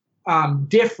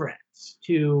different,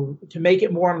 to make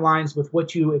it more in lines with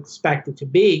what you expect it to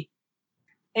be.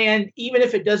 And even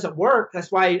if it doesn't work,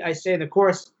 that's why I say in the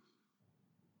course,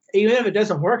 even if it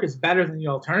doesn't work, it's better than the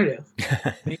alternative.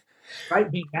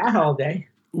 Right? Being mad all day.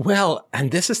 Well,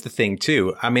 and this is the thing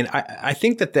too. I mean, I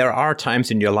think that there are times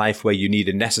in your life where you need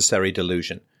a necessary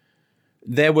delusion.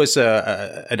 There was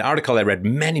an article I read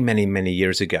many, many, many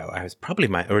years ago. I was probably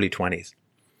in my early 20s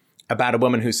about a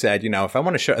woman who said, if I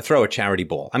want to throw a charity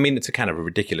ball, I mean, it's a kind of a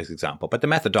ridiculous example, but the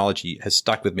methodology has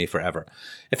stuck with me forever.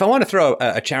 If I want to throw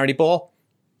a charity ball,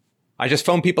 I just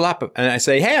phone people up and I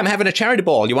say, hey, I'm having a charity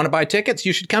ball. You want to buy tickets?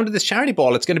 You should come to this charity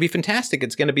ball. It's going to be fantastic.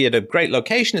 It's going to be at a great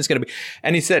location. It's going to be.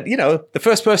 And he said, the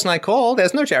first person I call,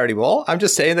 there's no charity ball. I'm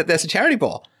just saying that there's a charity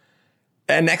ball.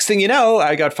 And next thing you know,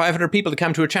 I got 500 people to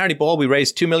come to a charity ball. We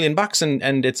raised $2 million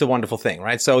and it's a wonderful thing,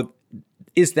 right? So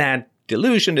is that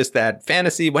delusion? Is that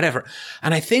fantasy? Whatever.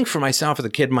 And I think for myself as a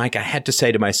kid, Mike, I had to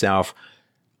say to myself,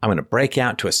 I'm going to break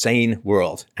out to a sane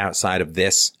world outside of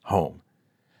this home.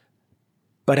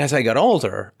 But as I got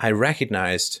older, I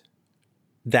recognized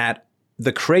that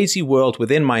the crazy world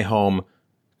within my home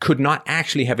could not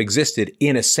actually have existed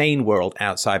in a sane world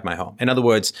outside my home. In other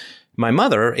words, my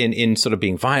mother, in sort of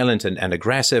being violent and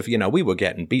aggressive, we were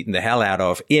getting beaten the hell out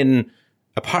of in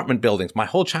apartment buildings. My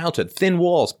whole childhood, thin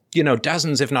walls,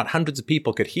 dozens, if not hundreds of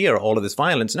people could hear all of this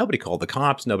violence. Nobody called the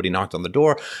cops. Nobody knocked on the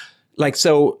door.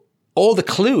 So all the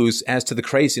clues as to the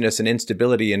craziness and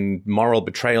instability and moral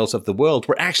betrayals of the world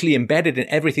were actually embedded in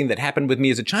everything that happened with me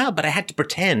as a child. But I had to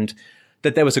pretend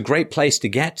that there was a great place to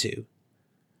get to.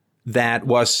 That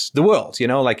was the world,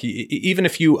 even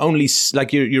if you only,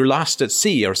 you're lost at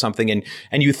sea or something and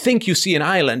you think you see an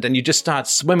island and you just start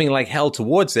swimming like hell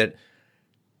towards it.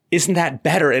 Isn't that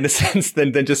better in a sense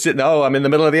than just sitting, I'm in the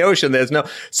middle of the ocean. There's no,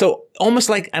 so almost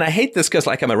like, and I hate this because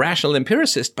I'm a rational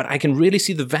empiricist, but I can really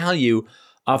see the value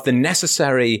of the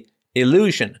necessary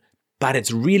illusion, but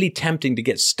it's really tempting to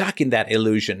get stuck in that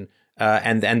illusion,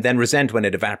 and then resent when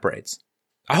it evaporates.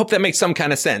 I hope that makes some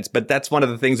kind of sense, but that's one of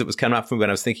the things that was coming up for me when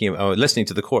I was thinking of listening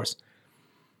to the course.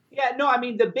 Yeah, no, I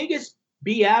mean, the biggest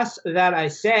BS that I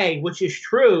say, which is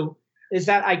true, is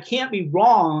that I can't be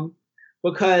wrong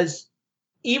because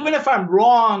even if I'm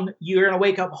wrong, you're going to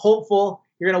wake up hopeful.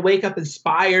 You're going to wake up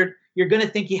inspired. You're going to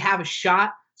think you have a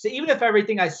shot. So even if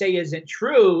everything I say isn't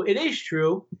true, it is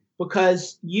true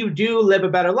because you do live a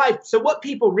better life. So what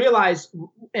people realize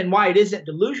and why it isn't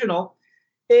delusional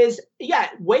is,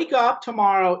 wake up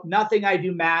tomorrow. Nothing I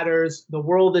do matters. The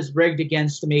world is rigged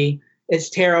against me. It's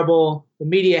terrible. The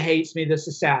media hates me. This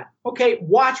is sad. Okay,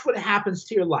 watch what happens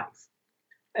to your life.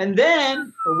 And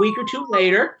then a week or two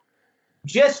later,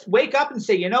 just wake up and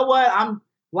say, you know what?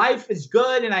 Life is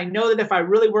good. And I know that if I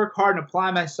really work hard and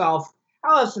apply myself,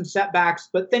 I'll have some setbacks,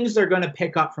 but things are going to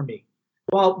pick up for me.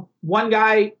 Well, one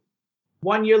guy,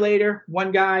 1 year later,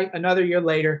 one guy, another year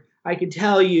later, I can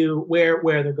tell you where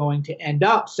they're going to end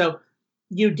up. So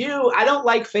I don't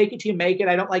like fake it till you make it.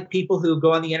 I don't like people who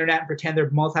go on the internet and pretend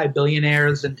they're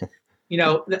multi-billionaires. And,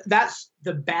 that's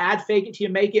the bad fake it till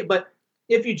you make it. But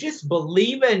if you just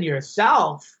believe in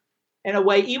yourself in a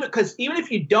way, even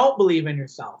if you don't believe in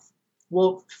yourself,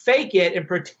 well, fake it and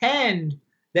pretend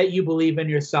that you believe in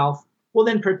yourself. Well,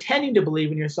 then pretending to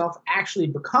believe in yourself actually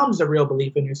becomes a real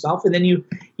belief in yourself. And then you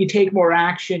take more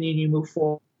action and you move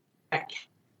forward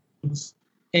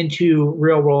into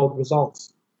real world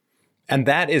results. And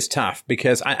that is tough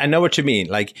because I know what you mean.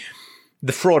 Like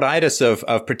the frauditis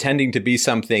of pretending to be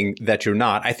something that you're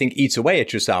not, I think eats away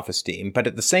at your self-esteem. But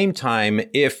at the same time,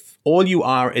 if all you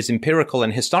are is empirical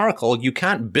and historical, you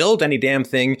can't build any damn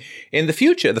thing in the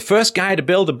future. The first guy to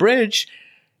build a bridge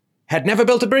had never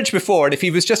built a bridge before. And if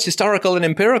he was just historical and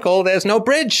empirical, there's no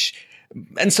bridge.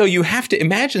 And so you have to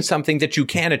imagine something that you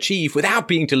can achieve without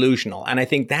being delusional. And I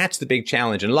think that's the big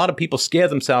challenge. And a lot of people scare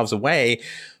themselves away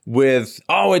with,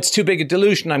 it's too big a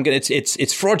delusion.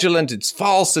 It's fraudulent. It's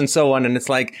false and so on. And it's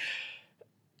like,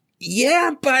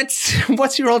 Yeah, but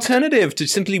what's your alternative? To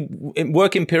simply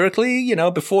work empirically? You know,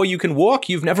 before you can walk,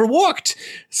 you've never walked.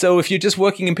 So if you're just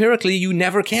working empirically, you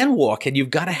never can walk, and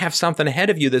you've got to have something ahead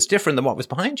of you that's different than what was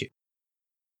behind you.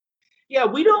 Yeah,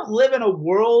 we don't live in a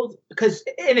world, because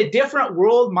in a different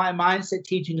world, my mindset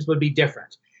teachings would be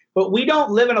different. But we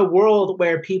don't live in a world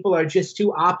where people are just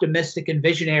too optimistic and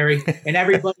visionary and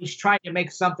everybody's trying to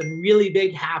make something really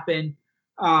big happen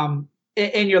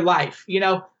in your life. You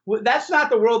know, that's not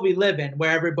the world we live in,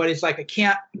 where everybody's like, I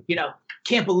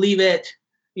can't believe it.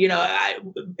 You know,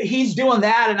 he's doing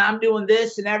that and I'm doing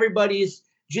this, and everybody's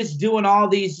just doing all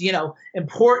these,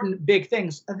 important big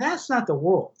things. And that's not the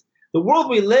world. The world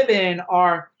we live in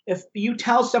are, if you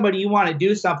tell somebody you want to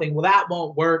do something, well, that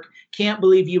won't work. Can't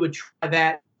believe you would try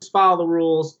that. Just follow the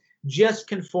rules. Just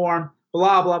conform.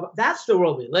 Blah, blah, blah. That's the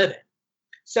world we live in.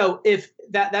 So if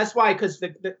that's why, because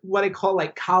what I call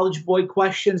like college boy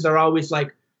questions are always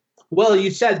like, well,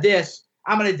 you said this.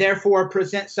 I'm going to therefore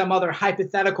present some other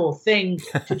hypothetical thing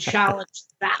to challenge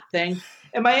that thing.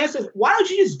 And my answer is, why don't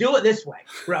you just do it this way,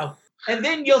 bro? And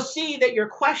then you'll see that your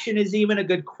question is even a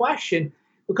good question,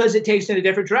 because it takes in a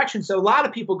different direction. So a lot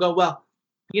of people go, well,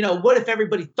 what if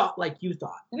everybody thought like you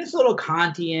thought? And it's a little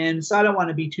Kantian, so I don't want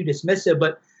to be too dismissive.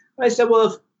 But I said,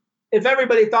 well, if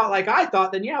everybody thought like I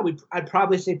thought, then yeah, I'd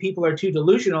probably say people are too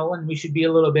delusional and we should be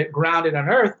a little bit grounded on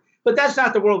earth. But that's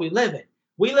not the world we live in.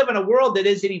 We live in a world that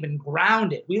isn't even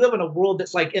grounded. We live in a world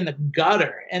that's like in the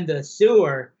gutter and the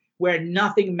sewer, where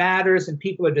nothing matters and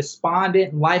people are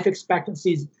despondent and life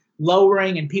expectancy is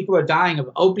lowering and people are dying of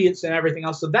opiates and everything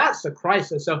else. So that's the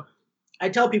crisis. So I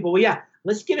tell people, well, yeah,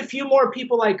 let's get a few more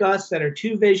people like us that are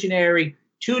too visionary,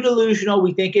 too delusional.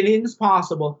 We think anything's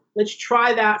possible. Let's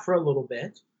try that for a little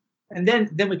bit. And then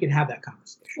we can have that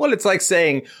conversation. Well, it's like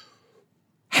saying,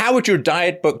 how would your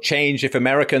diet book change if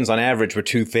Americans on average were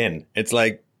too thin? It's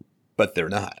like, but they're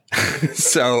not.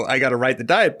 So I got to write the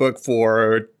diet book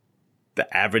for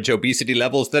the average obesity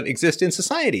levels that exist in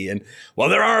society. And well,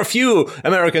 there are a few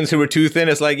Americans who are too thin.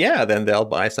 It's like, yeah, then they'll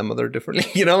buy some other differently.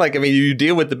 You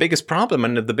deal with the biggest problem.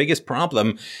 And the biggest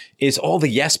problem is all the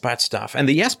yes, but stuff. And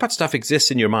the yes, but stuff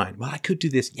exists in your mind. Well, I could do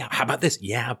this. Yeah. How about this?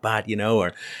 Yeah, but,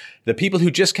 or the people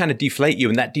who just kind of deflate you.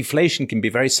 And that deflation can be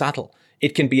very subtle.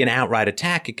 It can be an outright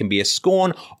attack. It can be a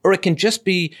scorn, or it can just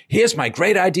be, here's my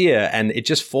great idea. And it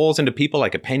just falls into people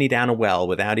like a penny down a well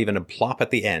without even a plop at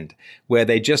the end, where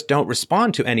they just don't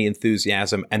respond to any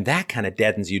enthusiasm. And that kind of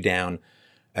deadens you down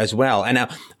as well. And now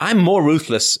I'm more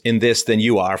ruthless in this than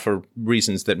you are, for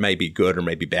reasons that may be good or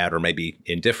maybe bad or maybe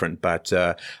indifferent. But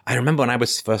I remember when I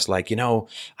was first like,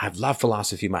 I've loved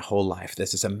philosophy my whole life.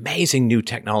 There's this amazing new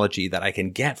technology that I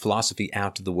can get philosophy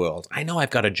out to the world. I know I've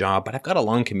got a job, but I've got a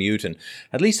long commute, and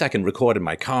at least I can record in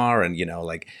my car. And,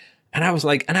 and I was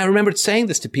like, and I remembered saying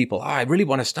this to people, I really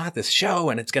want to start this show,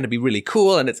 and it's going to be really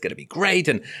cool and it's going to be great.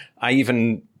 And I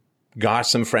even got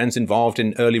some friends involved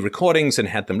in early recordings and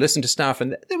had them listen to stuff.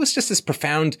 And there was just this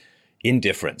profound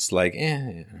indifference, like,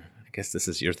 I guess this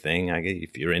is your thing.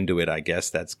 If you're into it, I guess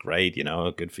that's great,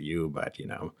 good for you. But,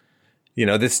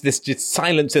 this just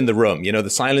silence in the room, the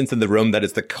silence in the room that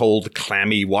is the cold,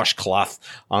 clammy washcloth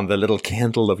on the little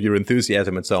candle of your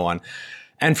enthusiasm and so on.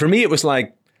 And for me, it was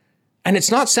like, and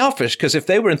it's not selfish, because if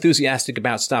they were enthusiastic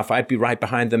about stuff, I'd be right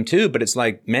behind them too. But it's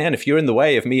like, man, if you're in the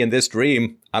way of me and this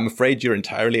dream, I'm afraid you're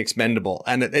entirely expendable.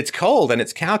 And it's cold and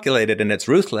it's calculated and it's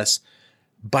ruthless.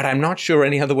 But I'm not sure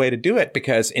any other way to do it,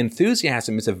 because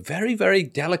enthusiasm is a very, very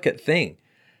delicate thing.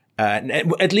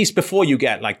 At least before you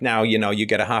get, like now, you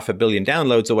get 500 million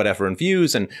downloads or whatever and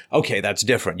views, and okay, that's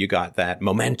different. You got that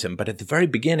momentum. But at the very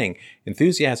beginning,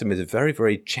 enthusiasm is a very,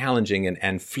 very challenging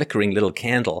and flickering little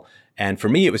candle. And for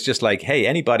me, it was just like, hey,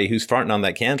 anybody who's farting on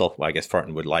that candle, well, I guess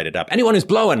farting would light it up. Anyone who's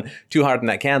blowing too hard on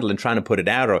that candle and trying to put it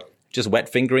out, or just wet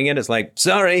fingering it, it's like,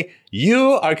 sorry,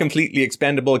 you are completely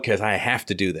expendable because I have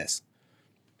to do this.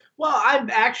 Well, I've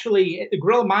actually, the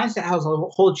Guerrilla Mindset has a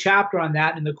whole chapter on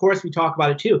that. And in the course, we talk about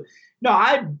it too. No,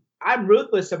 I'm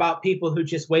ruthless about people who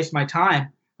just waste my time.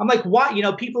 I'm like, what?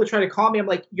 People are trying to call me. I'm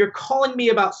like, you're calling me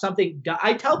about something.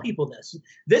 I tell people this.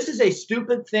 This is a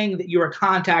stupid thing that you are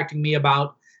contacting me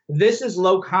about. This is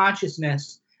low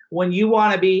consciousness. When you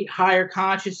want to be higher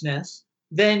consciousness,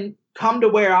 then come to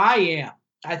where I am.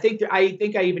 I think I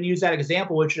even use that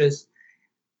example, which is,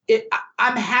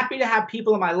 I'm happy to have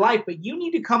people in my life, but you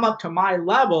need to come up to my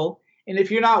level. And if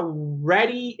you're not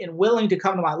ready and willing to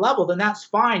come to my level, then that's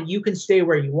fine. You can stay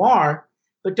where you are,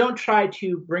 but don't try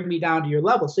to bring me down to your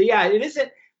level. So yeah, it isn't.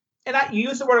 And you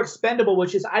use the word expendable,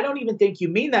 which is, I don't even think you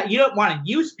mean that. You don't want to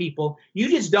use people. You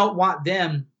just don't want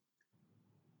them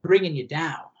bringing you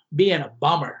down, being a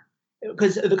bummer,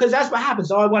 because that's what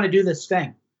happens. Oh, I want to do this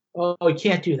thing. Oh, you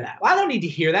can't do that. Well, I don't need to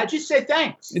hear that. Just say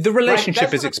thanks. The relationship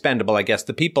right? is expendable, I guess.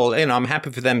 The people, I'm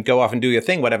happy for them to go off and do your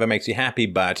thing, whatever makes you happy.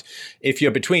 But if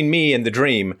you're between me and the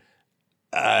dream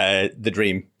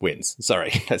wins.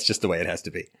 Sorry, that's just the way it has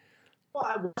to be.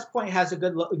 Well, West Point has a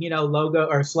good, logo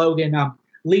or slogan: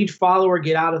 "Lead follower,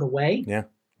 get out of the way." Yeah.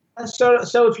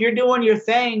 So if you're doing your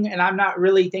thing and I'm not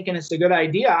really thinking it's a good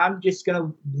idea, I'm just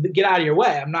gonna get out of your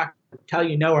way. I'm not gonna tell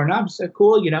you no or no. I'm so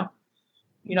cool,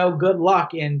 good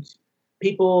luck. And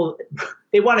people,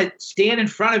 they want to stand in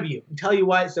front of you and tell you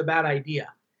why it's a bad idea.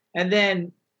 And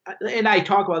I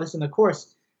talk about this in the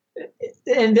course,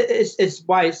 and it's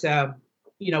why it's, I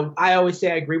always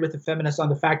say I agree with the feminists on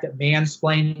the fact that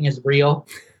mansplaining is real.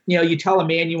 You tell a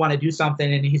man you want to do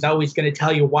something and he's always going to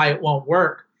tell you why it won't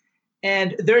work.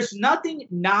 And there's nothing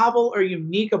novel or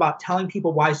unique about telling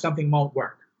people why something won't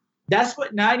work. That's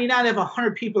what 99 of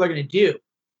 100 people are going to do.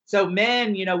 So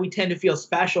men, we tend to feel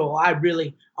special. I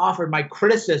really offered my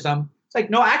criticism. It's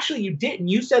like, no, actually you didn't.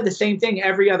 You said the same thing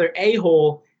every other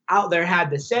a-hole out there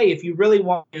had to say. If you really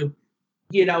want to,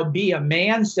 be a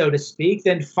man, so to speak,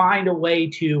 then find a way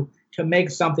to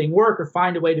make something work, or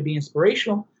find a way to be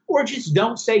inspirational, or just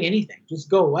don't say anything. Just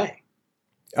go away.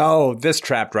 Oh, this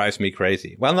trap drives me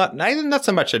crazy. Well, not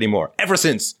so much anymore, ever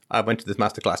since I went to this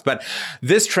masterclass. But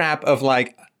this trap of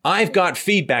like, I've got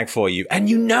feedback for you, and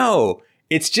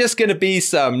it's just going to be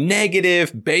some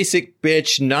negative, basic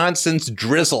bitch nonsense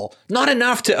drizzle. Not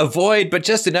enough to avoid, but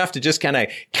just enough to just kind of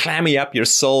clammy up your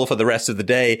soul for the rest of the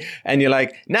day. And you're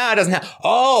like, it doesn't have.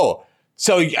 Oh,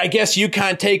 so I guess you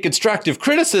can't take constructive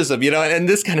criticism, and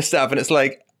this kind of stuff. And it's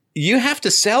like, you have to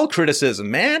sell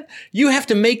criticism, man. You have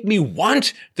to make me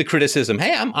want the criticism.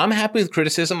 Hey, I'm happy with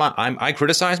criticism. I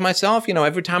criticize myself.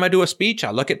 Every time I do a speech,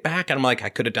 I look it back and I'm like, I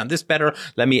could have done this better.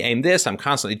 Let me aim this. I'm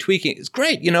constantly tweaking. It's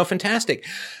great. Fantastic.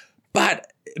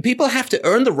 But people have to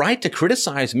earn the right to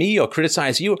criticize me or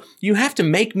criticize you. You have to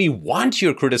make me want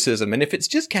your criticism. And if it's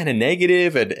just kind of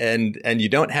negative and you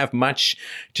don't have much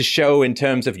to show in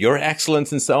terms of your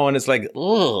excellence and so on, it's like,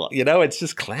 it's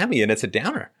just clammy and it's a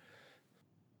downer.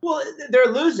 Well,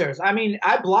 they're losers. I mean,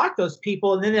 I block those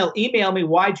people and then they'll email me,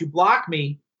 why'd you block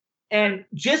me? And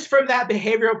just from that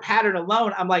behavioral pattern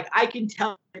alone, I'm like, I can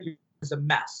tell you're a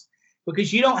mess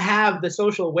because you don't have the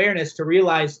social awareness to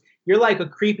realize you're like a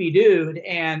creepy dude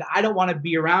and I don't want to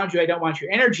be around you. I don't want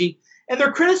your energy. And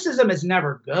their criticism is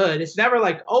never good. It's never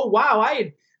like, oh, wow,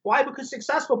 why? Because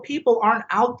successful people aren't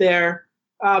out there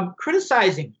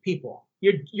criticizing people.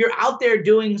 You're out there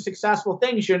doing successful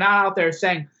things. You're not out there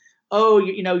saying, oh,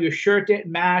 your shirt didn't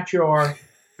match, or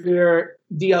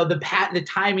the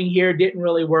timing here didn't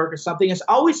really work, or something. It's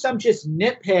always some just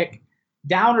nitpick,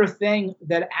 downer thing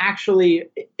that actually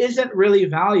isn't really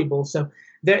valuable. So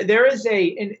there is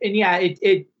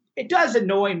it does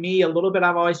annoy me a little bit.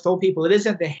 I've always told people it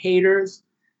isn't the haters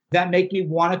that make me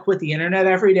want to quit the internet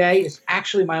every day. It's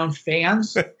actually my own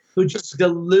fans who just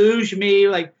deluge me.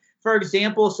 Like, for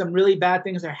example, some really bad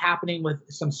things are happening with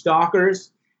some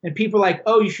stalkers. And people are like,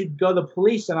 oh, you should go to the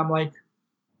police. And I'm like,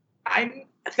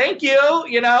 thank you.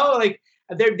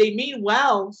 They mean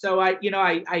well. So I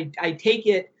take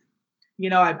it,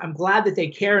 I'm glad that they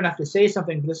care enough to say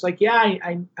something. But it's like, yeah,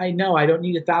 I know I don't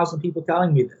need 1,000 people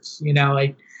telling me this.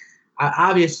 I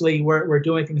obviously we're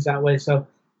doing things that way. So,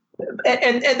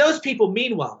 and those people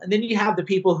mean well. And then you have the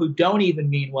people who don't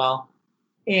even mean well.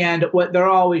 And what they're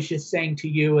always just saying to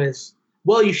you is,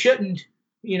 well, you shouldn't,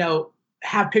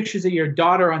 have pictures of your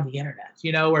daughter on the internet,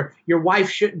 or your wife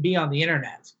shouldn't be on the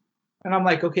internet. And I'm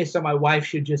like, okay, so my wife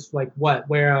should just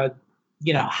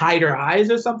hide her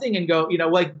eyes or something and go,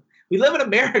 like, we live in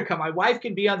America. My wife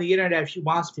can be on the internet if she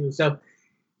wants to. So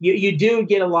you do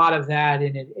get a lot of that,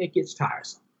 and it gets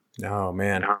tiresome. Oh,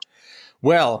 man.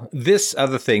 Well, this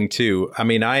other thing, too. I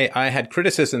mean, I had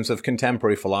criticisms of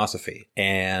contemporary philosophy.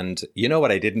 And you know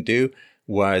what I didn't do?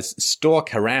 Was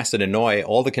stalk, harass, and annoy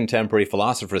all the contemporary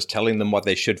philosophers, telling them what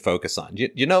they should focus on.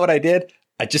 You know what I did?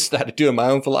 I just started doing my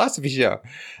own philosophy show.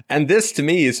 And this, to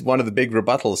me, is one of the big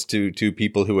rebuttals to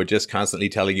people who are just constantly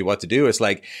telling you what to do. It's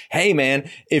like, hey, man,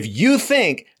 if you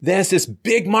think there's this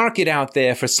big market out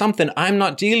there for something I'm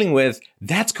not dealing with,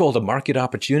 that's called a market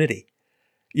opportunity.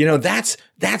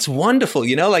 That's wonderful.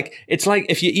 It's like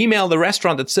if you email the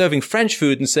restaurant that's serving French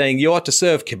food and saying you ought to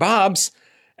serve kebabs,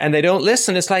 and they don't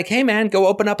listen. It's like, hey, man, go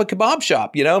open up a kebab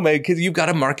shop, because you've got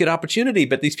a market opportunity.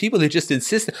 But these people who just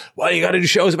insist, well, you got to do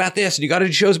shows about this and you got to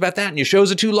do shows about that. And your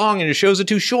shows are too long and your shows are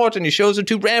too short and your shows are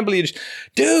too rambly.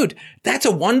 Dude, that's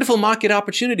a wonderful market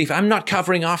opportunity. If I'm not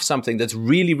covering off something that's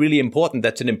really, really important,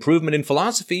 that's an improvement in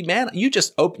philosophy, man, you've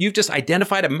just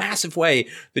identified a massive way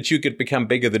that you could become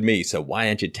bigger than me. So why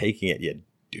aren't you taking it, you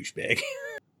douchebag?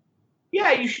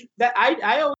 Yeah, you should. That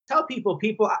I always tell people,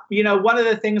 one of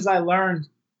the things I learned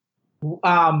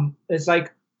is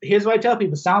like, here's what I tell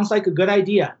people: sounds like a good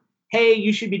idea. Hey,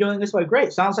 you should be doing this way.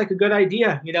 Great, sounds like a good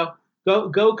idea.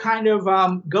 Go kind of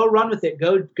go run with it.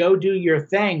 Go do your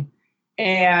thing.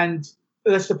 And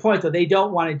that's the point, though. They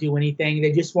don't want to do anything.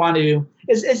 They just want to.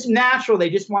 It's natural. They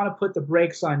just want to put the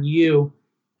brakes on you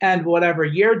and whatever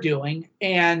you're doing.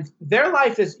 And their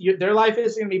life isn't going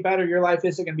to be better. Your life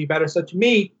isn't going to be better. So to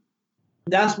me,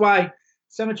 that's why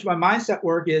so much of my mindset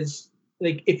work is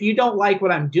like, if you don't like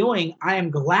what I'm doing, I am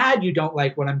glad you don't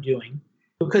like what I'm doing,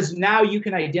 because now you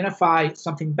can identify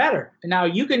something better. And now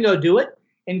you can go do it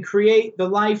and create the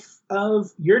life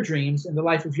of your dreams and the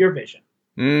life of your vision.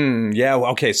 Yeah.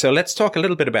 Well, okay. So let's talk a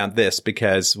little bit about this,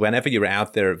 because whenever you're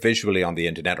out there visually on the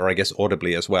internet, or I guess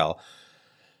audibly as well,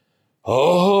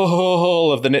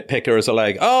 all of the nitpickers are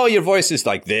like, oh, your voice is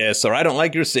like this, or I don't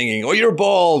like your singing, or you're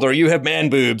bald, or you have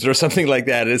man boobs, or something like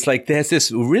that. It's like there's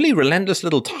this really relentless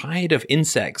little tide of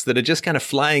insects that are just kind of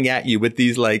flying at you with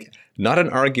these, like, not an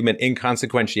argument,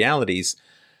 inconsequentialities.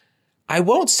 I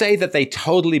won't say that they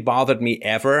totally bothered me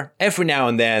ever. Every now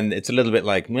and then it's a little bit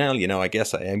like, well, I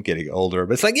guess I am getting older.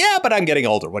 But it's like, yeah, but I'm getting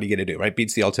older. What are you going to do, right?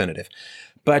 Beats the alternative.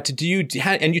 But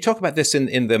and you talk about this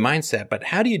in the mindset, but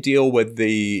how do you deal with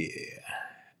the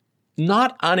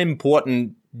not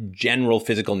unimportant general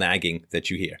physical nagging that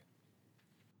you hear?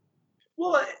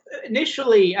 Well,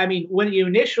 initially,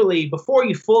 before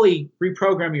you fully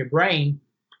reprogram your brain,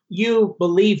 you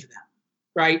believe them,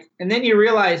 right? And then you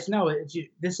realize, no,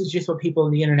 this is just what people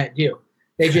on the internet do.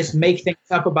 They just make things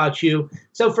up about you.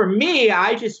 So for me,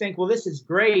 I just think, well, this is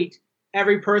great.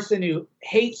 Every person who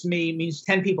hates me means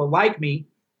 10 people like me,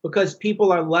 because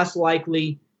people are less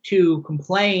likely to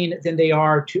complain than they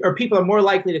are to, or people are more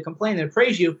likely to complain than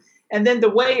praise you. And then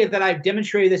the way that I've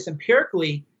demonstrated this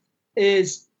empirically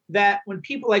is that when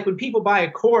people buy a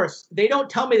course, they don't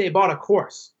tell me they bought a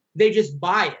course. They just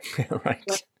buy it.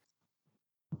 Right.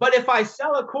 But if I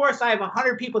sell a course, I have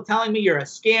 100 people telling me you're a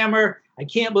scammer. I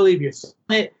can't believe you're selling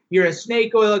it. You're a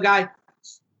snake oil guy.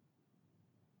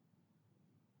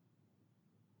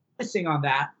 Missing on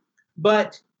that.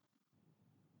 But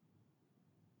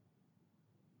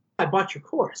I bought your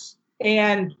course.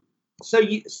 And so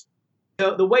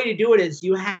the way to do it is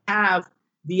you have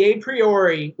the a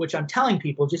priori, which I'm telling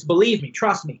people, just believe me,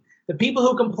 trust me. The people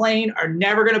who complain are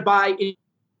never going to buy it.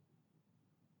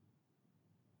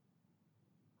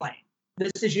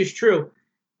 This is just true.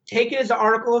 Take it as an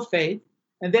article of faith.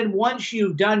 And then once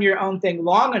you've done your own thing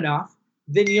long enough,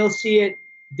 then you'll see it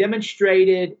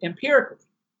demonstrated empirically,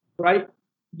 right?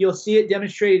 You'll see it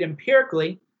demonstrated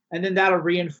empirically, and then that'll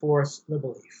reinforce the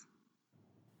belief.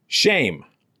 Shame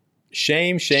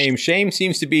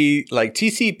seems to be like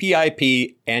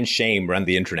TCP/IP and shame run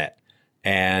the internet.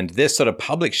 And this sort of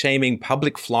public shaming,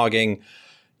 public flogging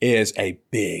is a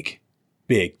big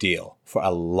deal for a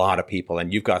lot of people.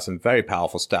 And you've got some very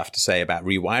powerful stuff to say about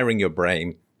rewiring your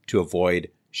brain to avoid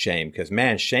shame. Because,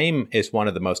 man, shame is one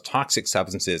of the most toxic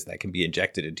substances that can be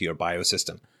injected into your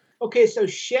biosystem. Okay, so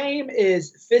shame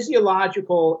is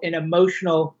physiological and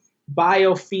emotional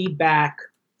biofeedback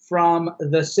from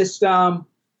the system,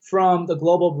 from the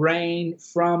global brain,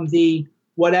 from the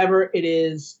whatever it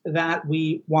is that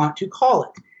we want to call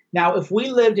it. Now, if we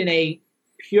lived in a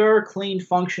pure, clean,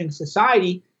 functioning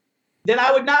society, then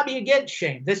I would not be against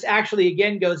shame. This actually,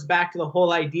 again, goes back to the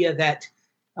whole idea that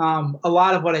a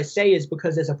lot of what I say is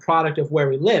because it's a product of where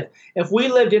we live. If we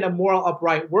lived in a moral,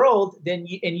 upright world, then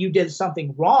you did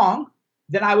something wrong,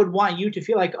 then I would want you to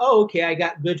feel like, oh, okay, I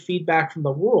got good feedback from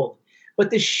the world.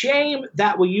 But the shame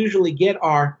that we usually get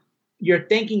are you're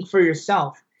thinking for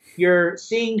yourself. You're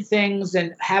seeing things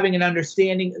and having an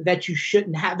understanding that you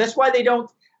shouldn't have. That's why they don't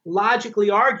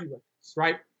logically argue with us,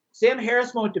 right? Sam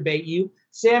Harris won't debate you.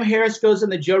 Sam Harris goes on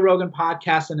the Joe Rogan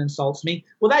podcast and insults me.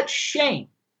 Well, that's shame,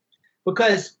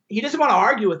 because he doesn't want to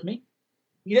argue with me.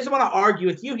 He doesn't want to argue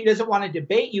with you. He doesn't want to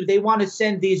debate you. They want to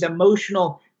send these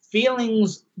emotional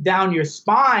feelings down your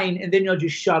spine, and then you'll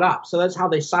just shut up. So that's how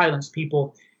they silence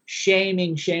people.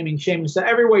 Shaming. So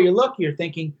everywhere you look, you're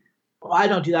thinking, oh, I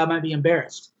don't do that. I might be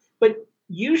embarrassed. But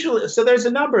usually, so there's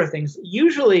a number of things.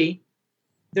 Usually,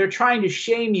 they're trying to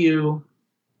shame you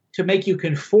to make you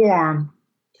conform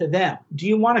to them. Do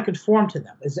you want to conform to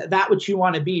them? Is that what you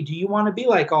want to be? Do you want to be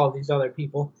like all of these other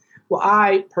people? Well,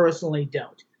 I personally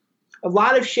don't. A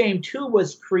lot of shame, too,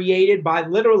 was created by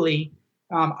literally,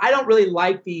 I don't really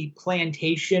like the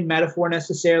plantation metaphor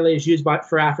necessarily as used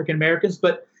for African Americans,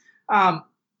 but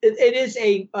it is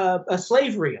a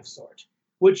slavery of sort,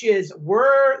 which is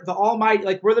we're the almighty,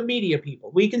 like we're the media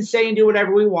people. We can say and do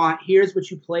whatever we want. Here's what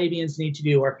you plebeians need to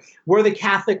do. Or we're the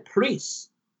Catholic priests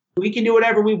We can do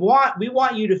whatever we want. We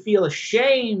want you to feel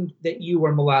ashamed that you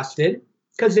were molested,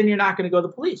 because then you're not going to go to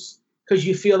the police, because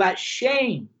you feel that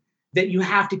shame that you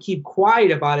have to keep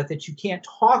quiet about it, that you can't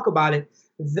talk about it.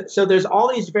 So there's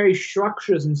all these very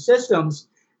structures and systems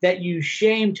that use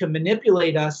shame to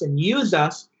manipulate us and use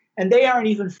us, and they aren't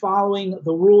even following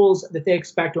the rules that they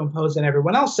expect to impose on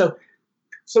everyone else. So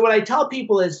what I tell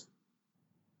people is,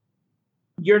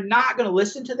 you're not going to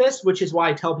listen to this, which is why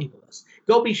I tell people this.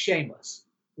 Go be shameless.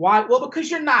 Why? Well,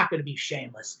 because you're not going to be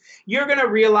shameless. You're going to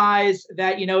realize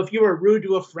that, if you were rude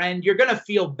to a friend, you're going to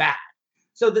feel bad.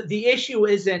 So the issue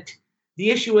isn't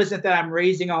that I'm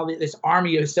raising all this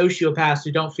army of sociopaths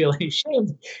who don't feel any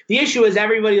shame. The issue is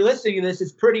everybody listening to this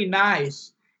is pretty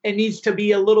nice and needs to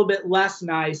be a little bit less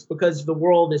nice, because the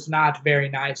world is not very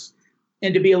nice,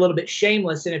 and to be a little bit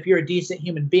shameless. And if you're a decent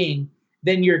human being,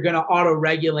 then you're going to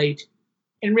auto-regulate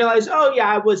and realize, oh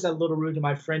yeah, I was a little rude to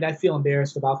my friend. I feel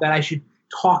embarrassed about that. I should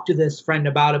talk to this friend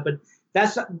about it. But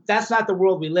that's not the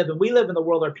world we live in. We live in the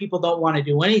world where people don't want to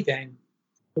do anything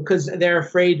because they're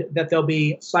afraid that they'll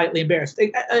be slightly embarrassed.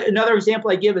 Another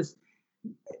example I give is,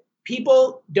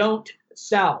 people don't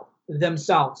sell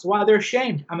themselves. Wow, they're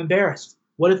ashamed. I'm embarrassed.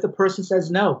 What if the person says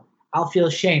no? I'll feel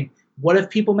ashamed. What if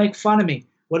people make fun of me?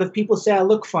 What if people say I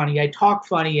look funny, I talk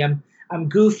funny, I'm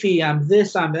goofy, I'm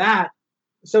this, I'm that?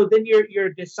 So then you're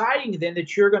deciding then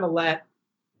that you're going to let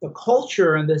the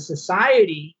culture and the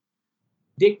society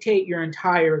dictate your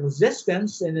entire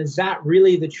existence. And is that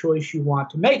really the choice you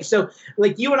want to make? So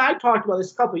like you and I talked about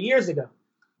this a couple of years ago.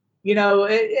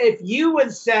 If you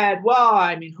had said, well,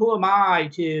 I mean, who am I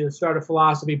to start a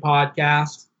philosophy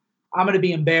podcast? I'm going to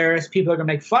be embarrassed. People are going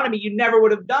to make fun of me. You never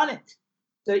would have done it.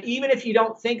 So even if you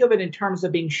don't think of it in terms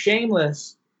of being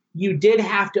shameless, you did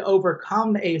have to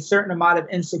overcome a certain amount of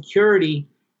insecurity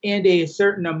and a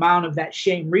certain amount of that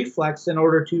shame reflex in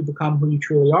order to become who you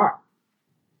truly are.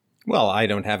 Well, I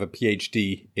don't have a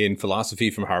PhD in philosophy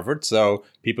from Harvard, so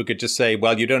people could just say,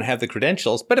 well, you don't have the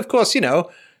credentials. But of course, the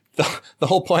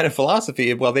whole point of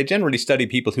philosophy, well, they generally study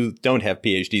people who don't have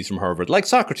PhDs from Harvard, like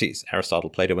Socrates, Aristotle,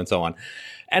 Plato, and so on.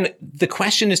 And the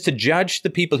question is to judge the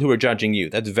people who are judging you.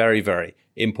 That's very, very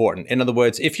important. In other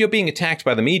words, if you're being attacked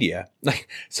by the media,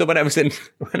 so when I was in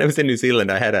New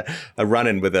Zealand, I had a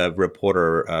run-in with a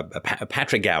reporter,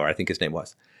 Patrick Gower, I think his name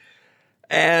was.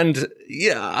 And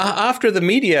after the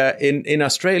media in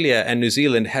Australia and New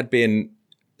Zealand had been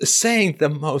saying the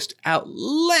most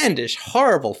outlandish,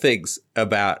 horrible things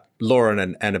about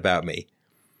Lauren and about me,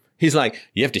 he's like,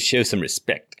 you have to show some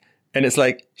respect. And it's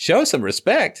like, show some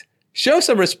respect? Show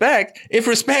some respect. If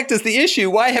respect is the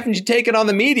issue, why haven't you taken on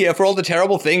the media for all the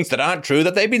terrible things that aren't true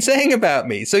that they've been saying about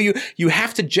me? So you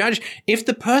have to judge. If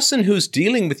the person who's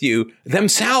dealing with you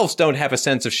themselves don't have a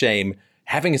sense of shame,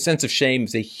 having a sense of shame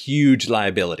is a huge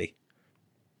liability.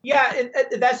 Yeah,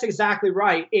 that's exactly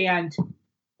right. And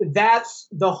that's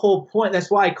the whole point.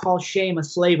 That's why I call shame a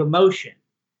slave emotion,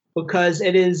 because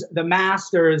it is the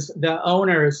masters, the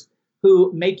owners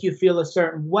who make you feel a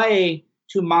certain way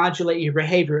to modulate your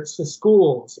behavior. It's the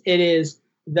schools. It is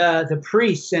the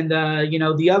priests and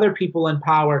the other people in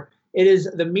power. It is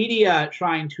the media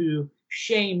trying to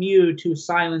shame you, to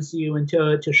silence you, and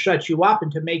to shut you up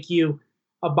and to make you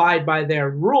abide by their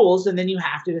rules. And then you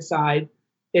have to decide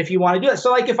if you want to do it.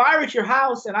 So like if I were at your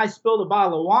house and I spilled a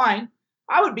bottle of wine,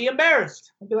 I would be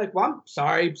embarrassed. I'd be like, well, I'm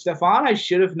sorry, Stefan, I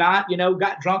should have not,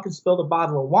 got drunk and spilled a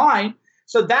bottle of wine.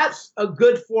 So that's a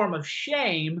good form of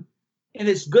shame. And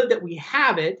it's good that we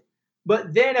have it.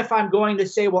 But then if I'm going to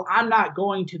say, well, I'm not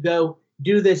going to go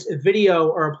do this video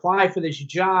or apply for this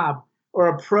job or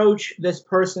approach this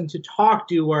person to talk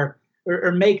to or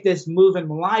make this move in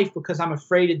life because I'm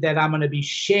afraid that I'm going to be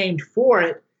shamed for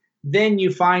it, then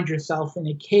you find yourself in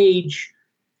a cage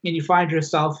and you find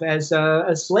yourself as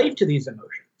a slave to these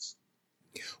emotions.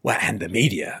 Well, and the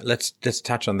media, let's just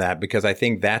touch on that, because I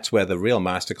think that's where the real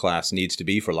masterclass needs to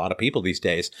be for a lot of people these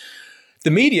days.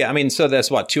 The media, I mean, so there's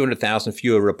 200,000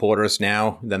 fewer reporters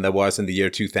now than there was in the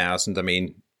year 2000. I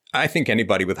mean, I think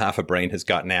anybody with half a brain has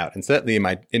gotten out. And certainly in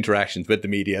my interactions with the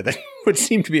media, that would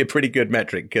seem to be a pretty good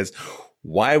metric, because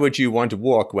why would you want to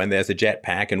walk when there's a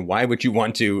jetpack? And why would you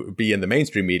want to be in the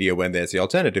mainstream media when there's the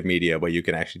alternative media where you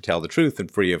can actually tell the truth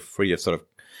and free of sort of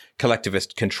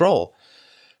collectivist control?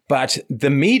 But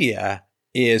the media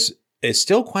is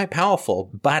still quite powerful,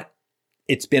 but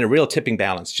it's been a real tipping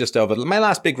balance just over. My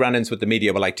last big run-ins with the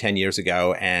media were like 10 years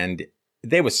ago, and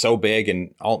they were so big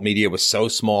and alt media was so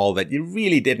small that you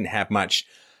really didn't have much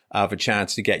of a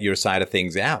chance to get your side of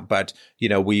things out. But,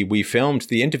 we filmed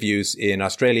the interviews in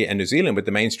Australia and New Zealand with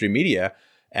the mainstream media,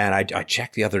 and I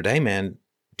checked the other day, man,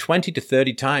 20 to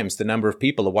 30 times the number of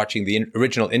people are watching the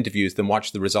original interviews than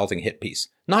watch the resulting hit piece.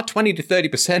 Not 20 to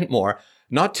 30% more,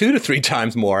 not 2 to 3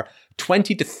 times more,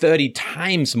 20 to 30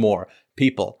 times more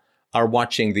people are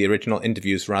watching the original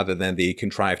interviews rather than the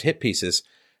contrived hit pieces.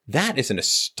 That is an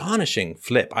astonishing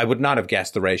flip. I would not have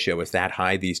guessed the ratio was that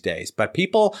high these days, but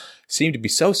people seem to be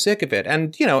so sick of it.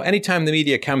 And, anytime the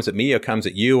media comes at me or comes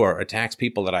at you or attacks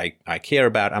people that I care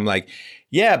about, I'm like,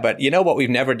 yeah, but you know what we've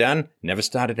never done? Never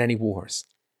started any wars.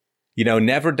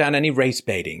 Never done any race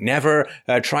baiting, never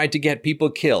tried to get people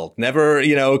killed, never,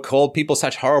 called people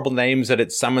such horrible names that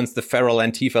it summons the feral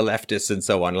Antifa leftists and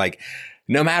so on. Like,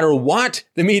 no matter what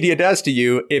the media does to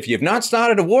you, if you've not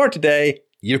started a war today,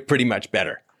 you're pretty much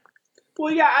better.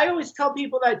 Well, yeah, I always tell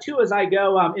people that too as I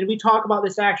go, and we talk about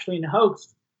this actually in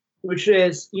Hoax, which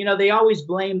is, they always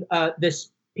blame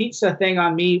this pizza thing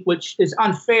on me, which is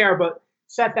unfair, but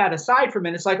set that aside for a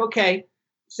minute. It's like, okay,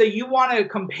 so you want to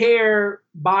compare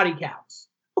body counts.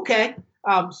 Okay,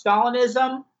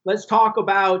 Stalinism, let's talk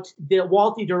about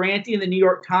Walter Duranty in the New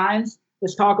York Times.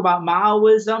 Let's talk about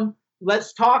Maoism.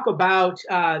 Let's talk about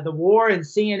the war in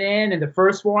CNN and the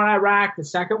first war in Iraq, the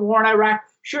second war in Iraq.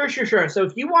 Sure. So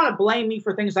if you want to blame me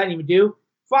for things I didn't even do,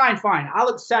 fine. I'll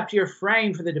accept your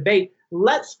frame for the debate.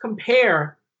 Let's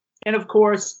compare. And of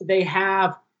course, they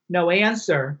have no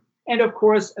answer. And of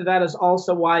course, that is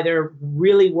also why they're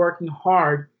really working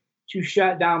hard to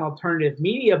shut down alternative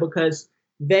media, because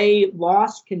they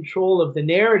lost control of the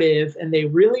narrative and they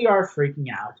really are freaking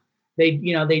out.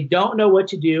 They don't know what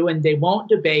to do, and they won't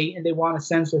debate, and they want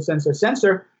to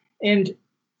censor. And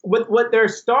what they're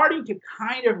starting to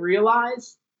kind of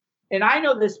realize, and I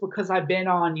know this because I've been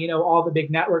on, all the big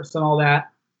networks and all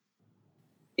that,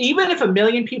 even if 1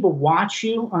 million people watch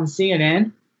you on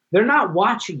CNN, they're not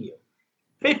watching you.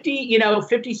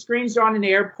 50 screens are on an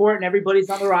airport and everybody's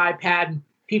on their iPad and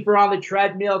people are on the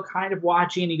treadmill kind of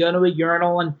watching. You go to a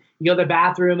urinal and you go to the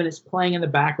bathroom and it's playing in the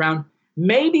background.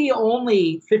 Maybe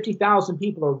only 50,000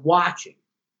 people are watching.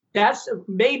 That's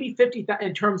maybe 50,000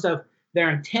 in terms of their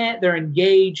intent, they're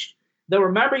engaged. They'll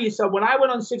remember you said, when I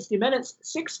went on 60 Minutes,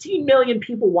 16 million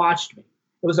people watched me.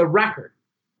 It was a record.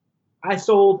 I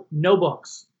sold no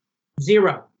books.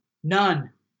 Zero. None.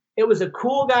 It was a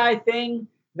cool guy thing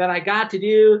that I got to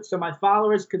do so my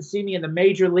followers could see me in the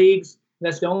major leagues.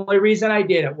 That's the only reason I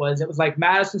did it. Was like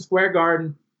Madison Square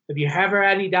Garden. If you ever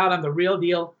had any doubt, I'm the real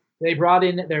deal. They brought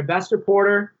in their best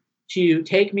reporter to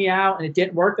take me out, and it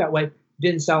didn't work that way.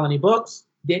 Didn't sell any books,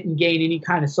 didn't gain any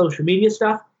kind of social media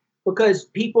stuff, because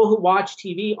people who watch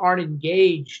TV aren't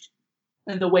engaged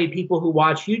in the way people who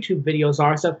watch YouTube videos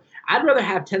are. So I'd rather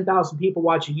have 10,000 people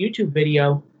watch a YouTube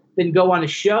video than go on a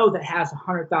show that has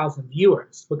 100,000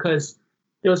 viewers, because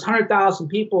those 100,000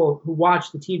 people who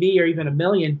watch the TV, or even 1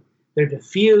 million, they're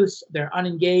diffuse, they're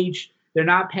unengaged, they're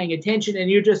not paying attention,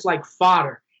 and you're just like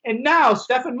fodder. And now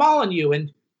Stefan Molyneux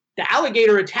and the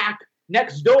alligator attack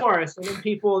next door. So then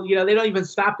people, they don't even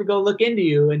stop to go look into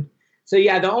you. And so,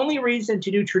 yeah, the only reason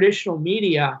to do traditional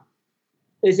media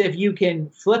is if you can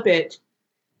flip it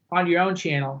on your own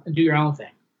channel and do your own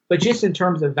thing. But just in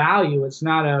terms of value, it's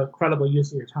not a credible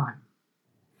use of your time.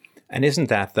 And isn't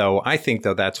that, though, I think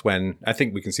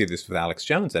we can see this with Alex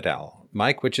Jones et al.,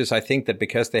 Mike, which is, I think that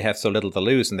because they have so little to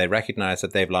lose and they recognize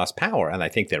that they've lost power, and I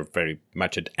think they're very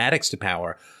much addicts to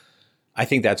power, I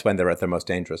think that's when they're at their most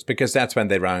dangerous, because that's when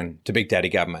they run to big daddy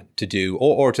government to do,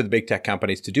 or to the big tech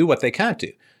companies to do what they can't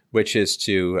do, which is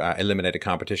to eliminate a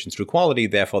competition through quality.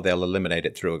 Therefore, they'll eliminate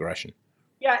it through aggression.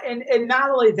 Yeah, and not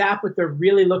only that, but they're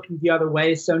really looking the other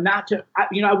way. So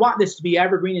I want this to be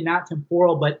evergreen and not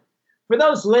temporal, but for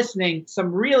those listening,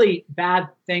 some really bad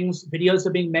things, videos are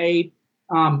being made,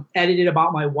 edited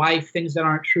about my wife, things that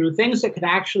aren't true, things that could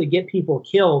actually get people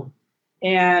killed.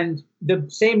 And the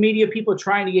same media people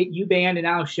trying to get you banned and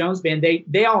Alex Jones banned,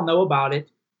 they all know about it.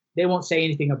 They won't say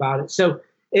anything about it. So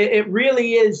it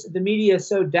really is, the media is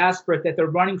so desperate that they're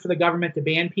running for the government to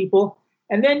ban people.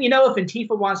 And then, if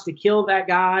Antifa wants to kill that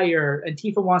guy, or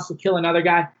Antifa wants to kill another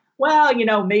guy, well,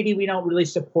 maybe we don't really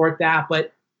support that,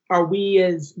 but are we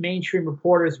as mainstream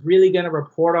reporters really going to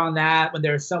report on that when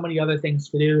there are so many other things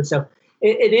to do? So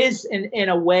it is, in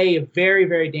a way, a very,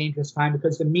 very dangerous time,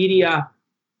 because the media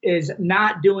is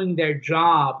not doing their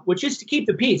job, which is to keep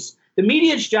the peace. The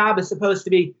media's job is supposed to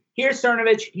be, here's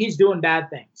Cernovich, he's doing bad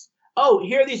things. Oh,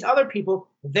 here are these other people,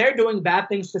 they're doing bad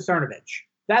things to Cernovich.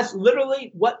 That's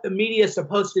literally what the media is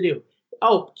supposed to do.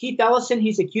 Oh, Keith Ellison,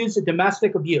 he's accused of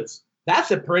domestic abuse.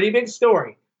 That's a pretty big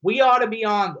story. We ought to be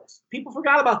on this. People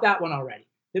forgot about that one already.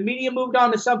 The media moved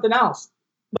on to something else.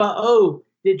 But,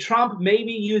 did Trump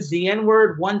maybe use the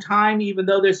N-word one time, even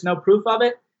though there's no proof of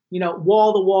it?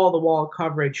 Wall-to-wall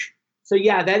coverage So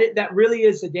yeah, that really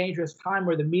is a dangerous time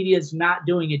where the media is not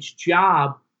doing its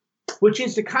job, which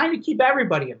is to kind of keep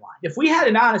everybody in line. If we had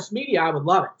an honest media, I would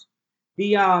love it.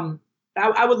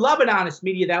 I would love an honest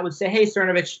media that would say, "Hey,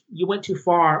 Cernovich, you went too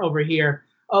far over here.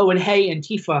 Oh, and hey,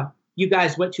 Antifa, you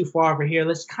guys went too far over here.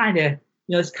 Let's kind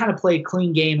of play a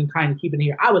clean game and kind of keep it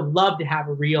here." I would love to have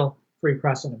a real free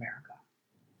press in America.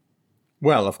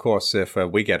 Well, of course, if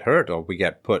we get hurt or we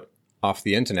get put off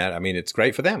the internet, I mean, it's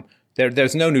great for them.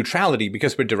 There's no neutrality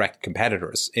because we're direct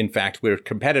competitors. In fact, we're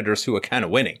competitors who are kind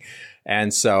of winning.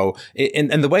 And so,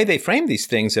 and the way they frame these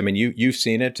things, I mean, you've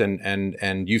seen it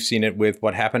and you've seen it with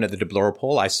what happened at the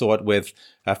Deplorable. I saw it with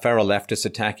feral leftists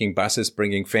attacking buses,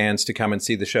 bringing fans to come and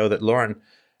see the show that Lauren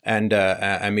and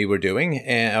me were doing,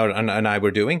 and I were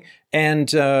doing. And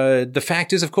the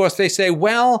fact is, of course, they say,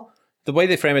 well, the way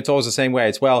they frame it's always the same way.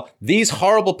 It's, well, these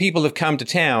horrible people have come to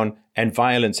town and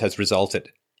violence has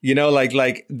resulted. You know,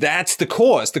 like that's the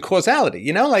causality,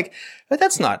 you know, like, but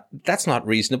that's not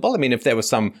reasonable. I mean, if there was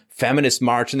some feminist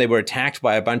march and they were attacked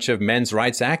by a bunch of men's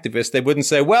rights activists, they wouldn't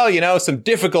say, well, you know, some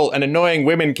difficult and annoying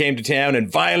women came to town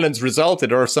and violence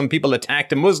resulted, or some people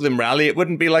attacked a Muslim rally. It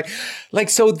wouldn't be like,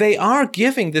 so they are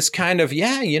giving this kind of,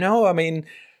 yeah, you know, I mean,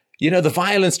 you know, the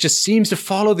violence just seems to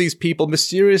follow these people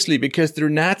mysteriously because they're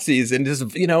Nazis. And,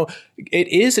 you know, it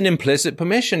is an implicit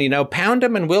permission, you know, pound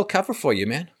them and we'll cover for you,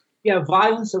 man. Yeah,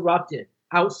 violence erupted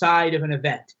outside of an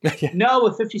event. Yeah. No,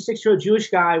 a 56-year-old Jewish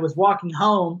guy was walking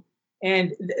home,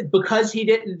 and because he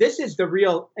didn't, this is the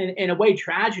real, in a way,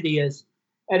 tragedy is,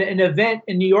 at an event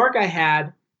in New York I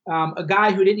had, a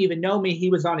guy who didn't even know me, he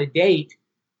was on a date,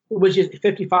 which is a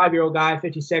 55-year-old guy,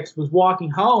 56, was walking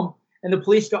home, and the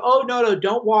police go, oh, no,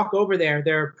 don't walk over there.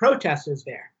 There are protesters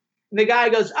there. And the guy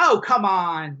goes, oh, come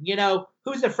on, you know,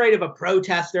 who's afraid of a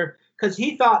protester? Because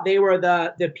he thought they were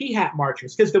the PHAT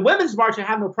marchers. Because the women's march I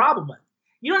have no problem with.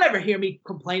 You don't ever hear me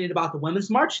complaining about the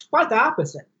women's march. It's quite the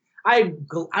opposite. I'm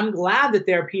glad that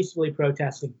they're peacefully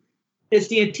protesting. It's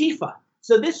the Antifa.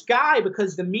 So this guy,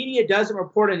 because the media doesn't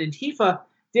report on Antifa,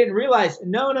 didn't realize,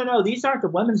 no, these aren't the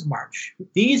women's march.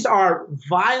 These are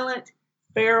violent,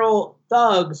 feral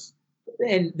thugs.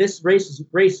 And this race is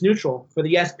race neutral for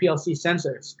the SPLC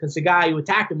censors. Because the guy who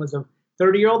attacked him was a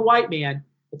 30-year-old white man.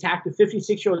 Attacked a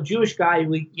 56-year-old Jewish guy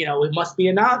who, you know, it must be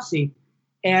a Nazi.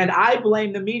 And I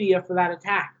blame the media for that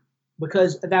attack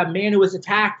because that man who was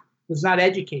attacked was not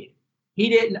educated. He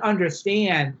didn't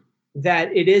understand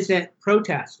that it isn't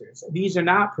protesters. These are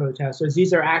not protesters.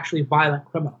 These are actually violent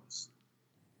criminals.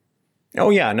 Oh,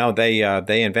 yeah. No,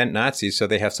 they invent Nazis so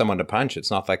they have someone to punch.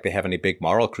 It's not like they have any big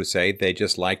moral crusade. They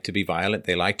just like to be violent.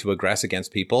 They like to aggress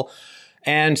against people.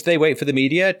 And they wait for the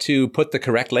media to put the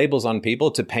correct labels on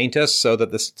people to paint us so that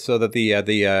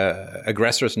the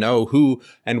aggressors know who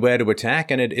and where to attack.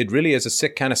 And it really is a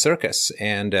sick kind of circus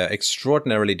and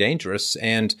extraordinarily dangerous.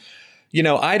 And, you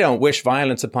know, I don't wish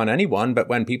violence upon anyone, but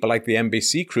when people like the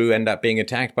NBC crew end up being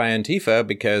attacked by Antifa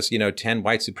because, you know, 10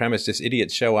 white supremacist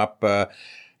idiots show up,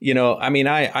 you know, I mean,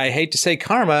 I hate to say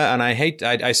karma, and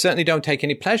I certainly don't take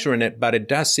any pleasure in it, but it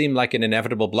does seem like an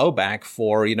inevitable blowback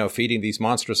for, you know, feeding these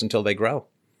monsters until they grow.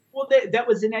 Well, that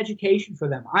was an education for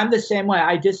them. I'm the same way.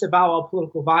 I disavow all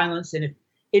political violence, and if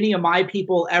any of my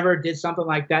people ever did something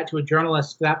like that to a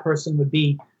journalist, that person would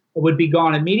be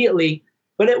gone immediately.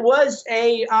 But it was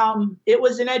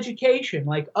an education.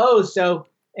 Like, oh, so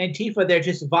Antifa, they're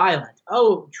just violent.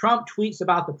 Oh, Trump tweets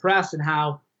about the press and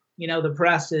how, you know, the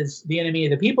press is the enemy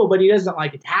of the people, but he doesn't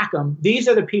like attack them. These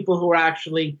are the people who are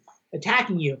actually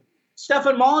attacking you.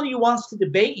 Stefan Molyneux wants to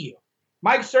debate you.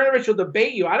 Mike Cernovich will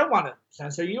debate you. I don't want to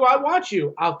censor you. I want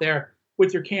you out there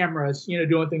with your cameras, you know,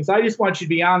 doing things. I just want you to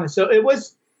be honest. So it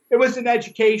was an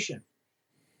education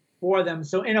for them.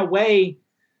 So in a way,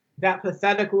 that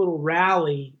pathetic little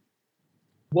rally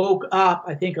woke up,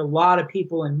 I think, a lot of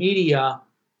people in media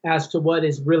as to what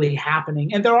is really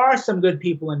happening. And there are some good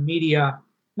people in media.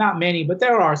 Not many, but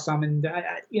there are some, and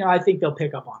you know, I think they'll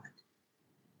pick up on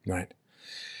it. Right.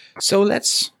 So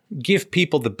let's give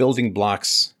people the building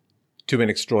blocks to an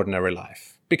extraordinary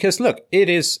life. Because look, it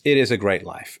is a great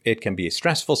life. It can be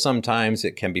stressful sometimes,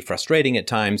 it can be frustrating at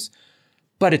times,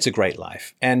 but it's a great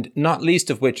life. And not least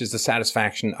of which is the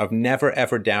satisfaction of never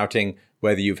ever doubting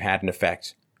whether you've had an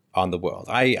effect on the world.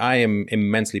 I am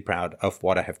immensely proud of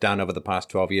what I have done over the past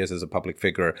 12 years as a public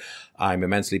figure. I'm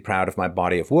immensely proud of my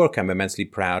body of work. I'm immensely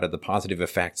proud of the positive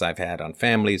effects I've had on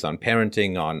families, on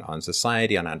parenting, on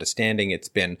society, on understanding. It's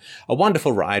been a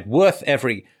wonderful ride, worth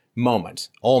every moment,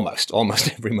 almost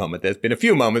every moment. There's been a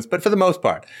few moments, but for the most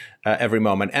part, every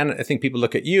moment. And I think people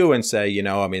look at you and say, you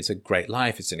know, I mean, it's a great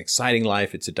life. It's an exciting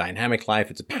life. It's a dynamic life.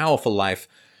 It's a powerful life.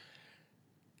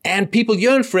 And people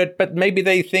yearn for it, but maybe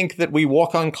they think that we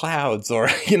walk on clouds or,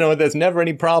 there's never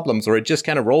any problems or it just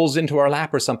kind of rolls into our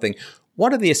lap or something.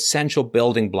 What are the essential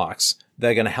building blocks that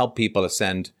are going to help people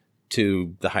ascend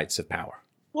to the heights of power?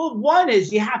 Well, one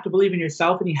is you have to believe in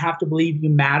yourself and you have to believe you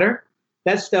matter.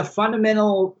 That's the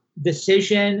fundamental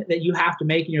decision that you have to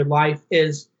make in your life,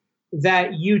 is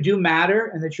that you do matter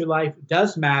and that your life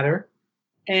does matter.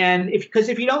 And because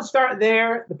if you don't start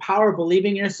there, the power of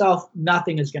believing in yourself,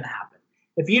 nothing is going to happen.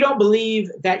 If you don't believe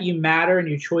that you matter and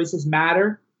your choices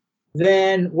matter,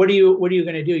 then what are you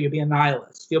going to do? You'll be a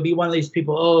nihilist. You'll be one of these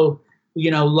people,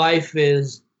 life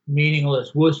is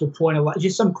meaningless. What's the point of life?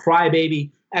 Just some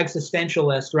crybaby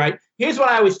existentialist, right? Here's what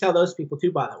I always tell those people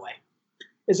too, by the way,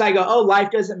 is I go,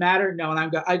 life doesn't matter. No.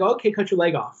 And I go, okay, cut your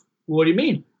leg off. What do you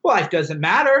mean? Well, life doesn't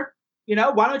matter.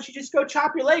 Why don't you just go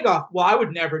chop your leg off? Well, I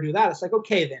would never do that. It's like,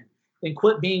 okay, then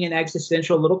quit being an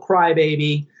existential little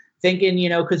crybaby, thinking,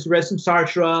 because there is some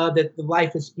Sartre, that the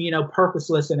life is,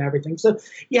 purposeless and everything. So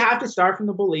you have to start from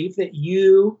the belief that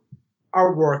you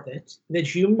are worth it,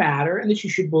 that you matter, and that you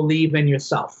should believe in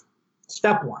yourself.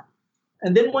 Step one.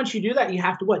 And then once you do that, you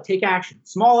have to take action.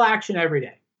 Small action every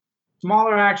day.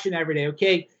 Smaller action every day.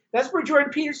 Okay. That's where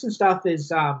Jordan Peterson stuff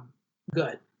is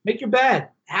good. Make your bed.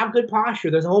 Have good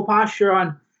posture. There's a whole posture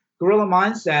on Gorilla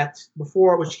Mindset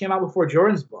which came out before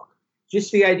Jordan's book.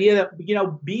 Just the idea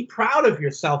that, be proud of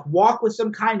yourself. Walk with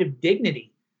some kind of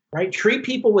dignity, right? Treat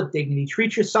people with dignity.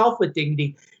 Treat yourself with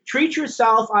dignity. Treat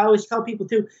yourself. I always tell people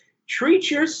too, treat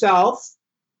yourself.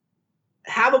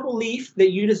 Have a belief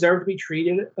that you deserve to be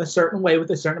treated a certain way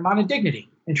with a certain amount of dignity,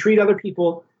 and treat other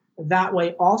people that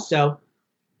way also.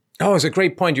 Oh, it's a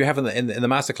great point you have in the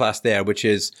masterclass there, which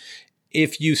is,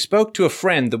 if you spoke to a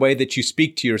friend the way that you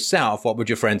speak to yourself, what would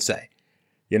your friend say?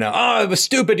 It was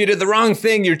stupid. You did the wrong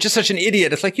thing. You're just such an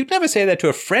idiot. It's like, you'd never say that to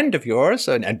a friend of yours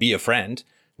and be a friend.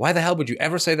 Why the hell would you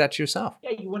ever say that to yourself?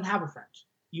 Yeah, you wouldn't have a friend.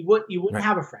 You wouldn't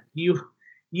have a friend.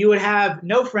 You would have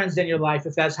no friends in your life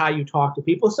if that's how you talk to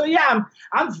people. So yeah,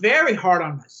 I'm very hard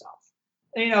on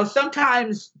myself.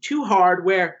 Sometimes too hard,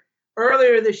 where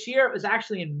earlier this year, it was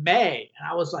actually in May, and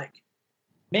I was like,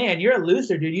 man, you're a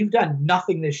loser, dude. You've done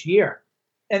nothing this year.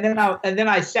 And then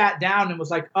I sat down and was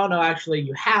like, oh no, actually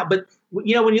you have. But when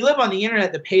you live on the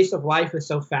internet, the pace of life is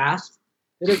so fast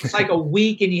that it's like a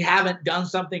week and you haven't done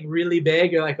something really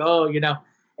big. You're like, and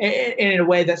in a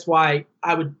way, that's why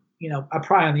I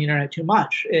pry on the internet too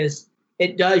much, is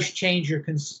it does change your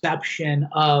conception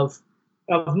of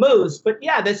moves. But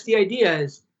yeah, that's the idea,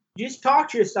 is just talk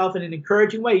to yourself in an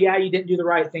encouraging way. Yeah, you didn't do the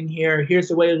right thing here. Here's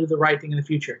the way to do the right thing in the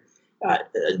future.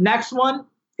 Next one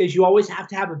is, you always have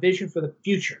to have a vision for the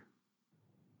future.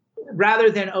 Rather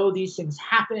than, these things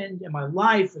happened in my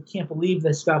life, I can't believe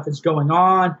this stuff is going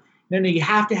on. No, you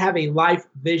have to have a life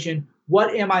vision.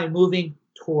 What am I moving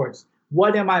towards?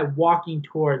 What am I walking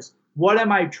towards? What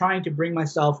am I trying to bring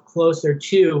myself closer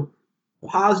to?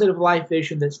 Positive life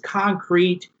vision that's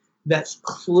concrete, that's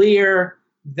clear,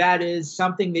 that is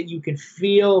something that you can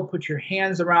feel, put your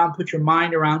hands around, put your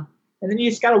mind around. And then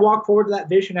you just got to walk forward to that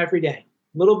vision every day,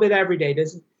 a little bit every day.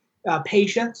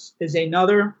 Patience is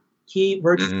another key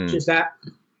virtue, which is that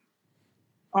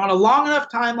on a long enough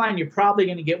timeline, you're probably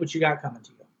going to get what you got coming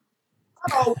to you.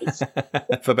 Not always.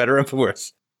 For better and for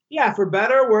worse. Yeah, for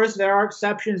better or worse. There are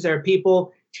exceptions. There are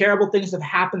people, terrible things have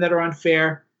happened that are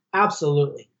unfair.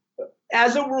 Absolutely.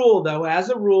 As a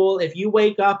rule, if you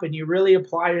wake up and you really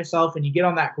apply yourself and you get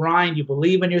on that grind, you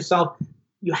believe in yourself,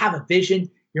 you have a vision,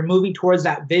 you're moving towards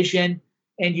that vision,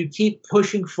 and you keep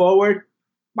pushing forward.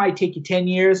 Might take you 10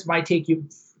 years, might take you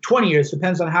 20 years,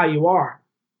 depends on how you are.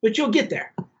 But you'll get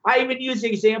there. I even use the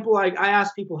example, I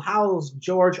ask people, how's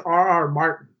George R.R.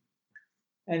 Martin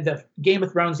and the Game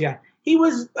of Thrones guy? He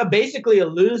was basically a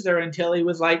loser until he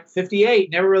was like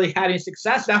 58, never really had any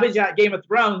success. Now he's got Game of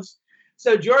Thrones.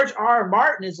 So George R.R.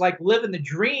 Martin is like living the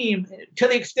dream to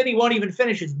the extent he won't even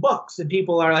finish his books. And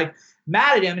people are like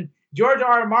mad at him. And George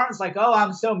R.R. Martin's like,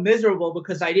 I'm so miserable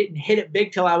because I didn't hit it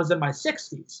big till I was in my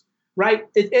 60s. Right.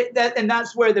 And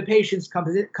that's where the patience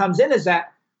comes in, is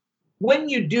that when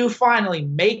you do finally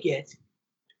make it,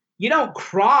 you don't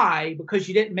cry because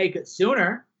you didn't make it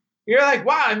sooner. You're like,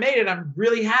 wow, I made it. I'm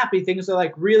really happy. Things are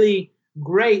like really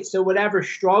great. So whatever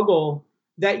struggle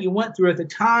that you went through at the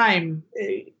time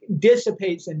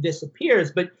dissipates and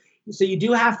disappears. But so you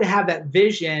do have to have that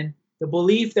vision, the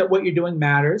belief that what you're doing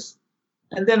matters,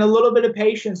 and then a little bit of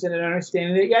patience and an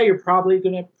understanding that, yeah, you're probably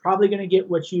gonna get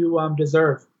what you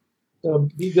deserve. So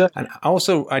be good. And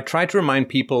also, I try to remind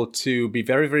people to be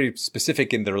very, very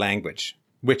specific in their language,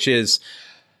 which is,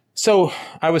 so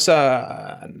I was,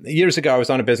 years ago, I was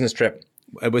on a business trip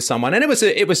with someone, and it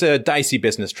was a dicey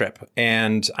business trip,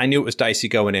 and I knew it was dicey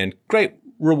going in. Great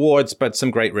rewards, but some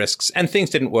great risks, and things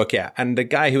didn't work out. And the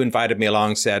guy who invited me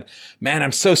along said, "Man,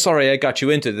 I'm so sorry I got you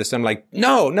into this." I'm like,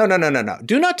 no.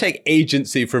 Do not take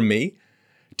agency from me.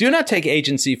 Do not take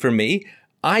agency from me.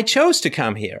 I chose to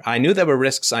come here. I knew there were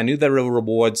risks. I knew there were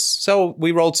rewards. So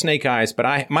we rolled snake eyes,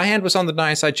 but my hand was on the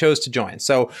dice. I chose to join.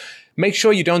 So make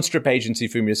sure you don't strip agency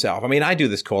from yourself. I mean, I do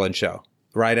this call-in show,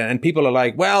 right? And people are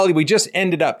like, well, we just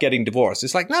ended up getting divorced.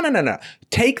 It's like, no.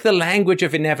 Take the language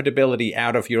of inevitability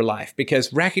out of your life,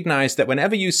 because recognize that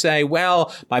whenever you say,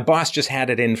 well, my boss just had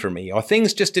it in for me, or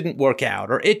things just didn't work out,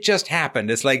 or it just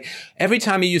happened. It's like every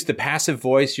time you use the passive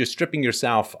voice, you're stripping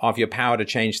yourself of your power to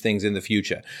change things in the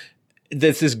future.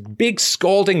 There's this big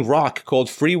scalding rock called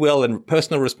free will and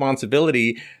personal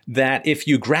responsibility that if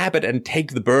you grab it and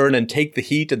take the burn and take the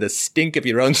heat and the stink of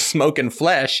your own smoke and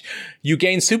flesh, you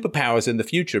gain superpowers in the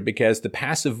future, because the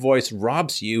passive voice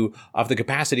robs you of the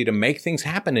capacity to make things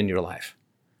happen in your life.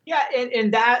 Yeah,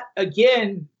 and that,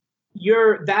 again,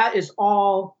 that is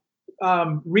all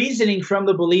reasoning from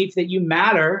the belief that you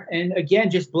matter. And again,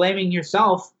 just blaming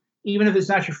yourself, even if it's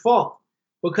not your fault.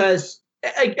 Because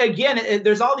again,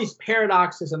 there's all these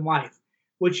paradoxes in life,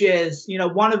 which is,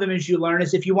 one of them is you learn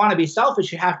is if you want to be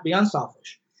selfish, you have to be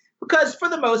unselfish. Because for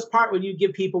the most part, when you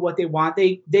give people what they want,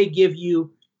 they give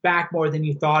you back more than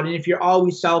you thought. And if you're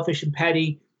always selfish and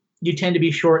petty, you tend to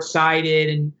be short-sighted,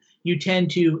 and you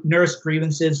tend to nurse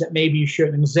grievances that maybe you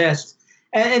shouldn't exist.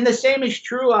 And the same is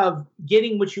true of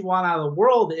getting what you want out of the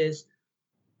world. Is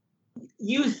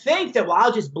you think that, well,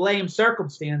 I'll just blame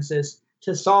circumstances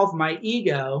to solve my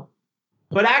ego.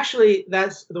 But actually,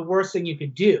 that's the worst thing you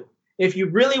could do. If you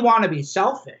really want to be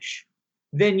selfish,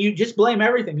 then you just blame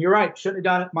everything. You're right. Shouldn't have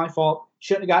done it. My fault.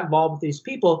 Shouldn't have got involved with these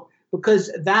people,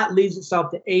 because that leads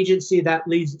itself to agency. That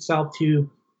leads itself to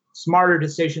smarter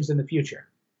decisions in the future.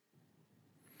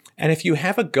 And if you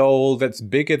have a goal that's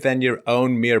bigger than your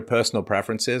own mere personal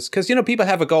preferences, because, people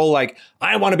have a goal like,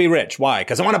 I want to be rich. Why?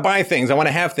 Because I want to buy things. I want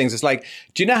to have things. It's like,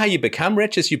 do you know how you become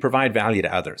rich? Is you provide value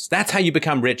to others. That's how you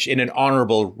become rich in an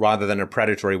honorable rather than a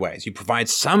predatory way. You provide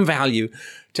some value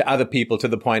to other people to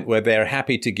the point where they're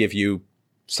happy to give you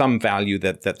some value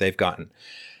that they've gotten.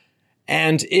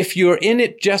 And if you're in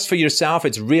it just for yourself,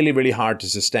 it's really, really hard to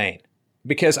sustain,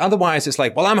 because otherwise it's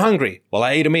like, well, I'm hungry. Well,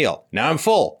 I ate a meal. Now I'm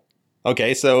full.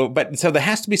 Okay, so there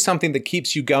has to be something that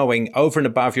keeps you going over and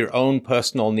above your own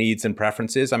personal needs and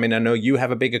preferences. I mean, I know you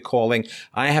have a bigger calling.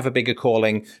 I have a bigger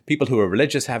calling. People who are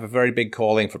religious have a very big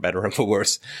calling, for better and for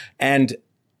worse. And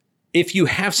if you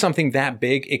have something that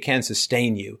big, it can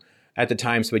sustain you at the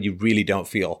times when you really don't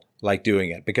feel like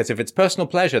doing it. Because if it's personal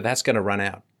pleasure, that's going to run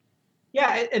out.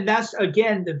 Yeah, and that's,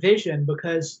 again, the vision,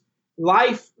 because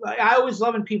life, I always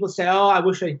love when people say, oh, I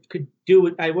wish I could do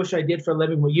it. I wish I did for a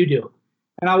living what you do.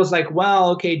 And I was like, well,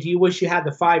 okay, do you wish you had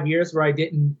the 5 years where I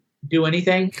didn't do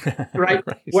anything, right?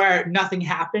 Right. Where nothing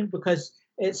happened, because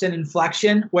it's an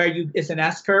inflection where it's an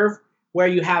S curve where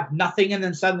you have nothing. And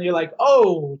then suddenly you're like,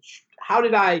 oh, how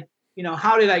did I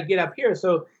get up here?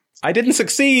 So I didn't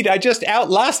succeed. I just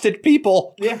outlasted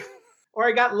people. Yeah. Or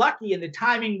I got lucky and the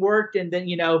timing worked. And then,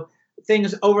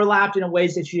 things overlapped in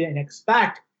ways that you didn't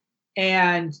expect.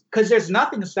 And because there's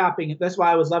nothing stopping it. That's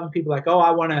why I was loving people like, oh,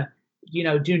 I want to,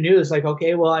 do news. Like,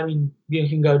 okay, well, I mean, you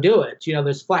can go do it.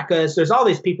 There's Fleckas, there's all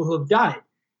these people who have done it.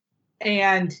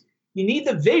 And you need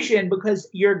the vision, because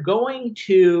you're going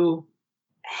to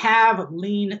have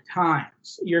lean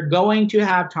times. You're going to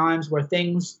have times where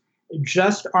things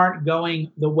just aren't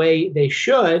going the way they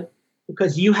should,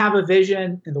 because you have a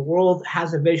vision and the world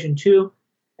has a vision too.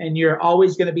 And you're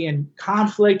always going to be in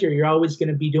conflict, or you're always going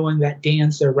to be doing that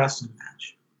dance or wrestling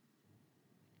match.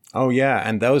 Oh, yeah.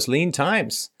 And those lean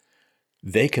times,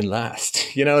 they can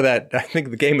last. That, I think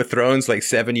the Game of Thrones, like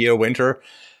 7-year winter.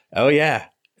 Oh, yeah.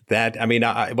 That, I mean,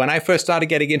 when I first started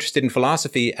getting interested in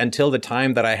philosophy, until the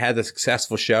time that I had a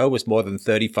successful show, was more than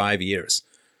 35 years.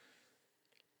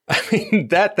 I mean,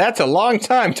 that's a long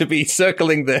time to be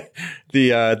circling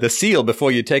the seal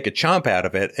before you take a chomp out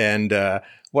of it. And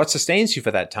what sustains you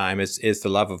for that time is the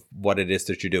love of what it is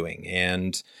that you're doing.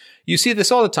 And you see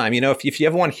this all the time. If you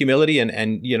ever want humility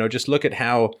and just look at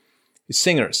how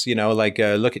singers,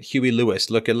 look at Huey Lewis,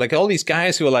 look at like all these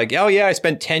guys who are like, oh yeah, I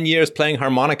spent 10 years playing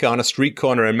harmonica on a street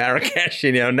corner in Marrakesh.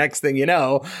 Next thing you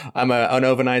know, I'm an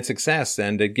overnight success.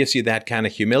 And it gives you that kind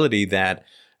of humility that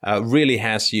really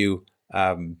has you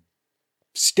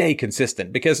stay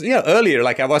consistent. Because, earlier,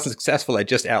 like I wasn't successful, I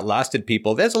just outlasted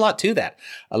people. There's a lot to that.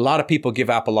 A lot of people give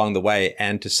up along the way.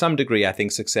 And to some degree, I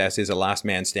think success is a last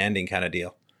man standing kind of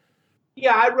deal.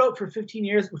 Yeah, I wrote for 15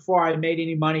 years before I made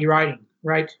any money writing.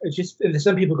 Right? It's just,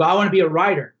 some people go, I want to be a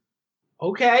writer.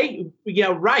 Okay,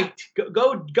 write.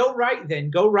 Go write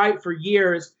then. Go write for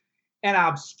years and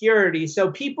obscurity. So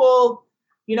people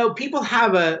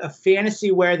have a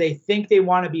fantasy where they think they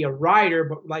want to be a writer,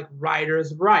 but like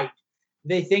writers write.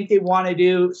 They think they want to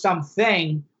do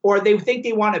something, or they think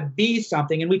they want to be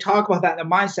something. And we talk about that in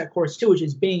the mindset course too, which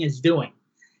is being is doing.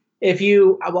 If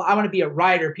I want to be a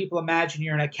writer, people imagine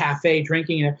you're in a cafe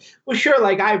drinking. Well, sure,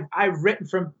 like I've written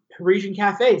from Parisian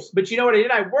cafes, but you know what I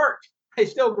did? I worked. I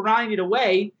still grinded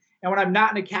away. And when I'm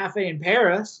not in a cafe in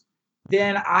Paris,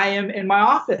 then I am in my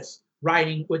office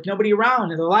writing with nobody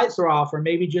around and the lights are off, or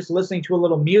maybe just listening to a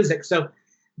little music. So,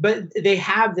 but they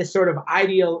have this sort of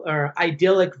ideal or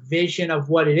idyllic vision of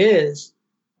what it is.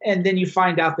 And then you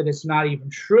find out that it's not even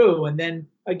true. And then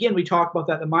again, we talk about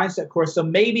that in the mindset course. So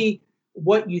maybe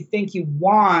what you think you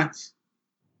want,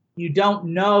 you don't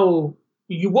know,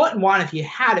 you wouldn't want if you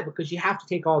had it, because you have to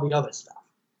take all the other stuff.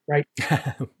 Right.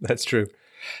 That's true.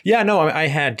 Yeah, no,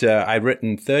 I'd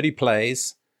written 30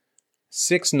 plays,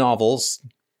 6 novels,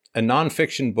 a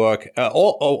nonfiction book,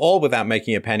 all without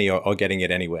making a penny or getting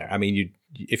it anywhere. I mean,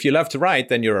 if you love to write,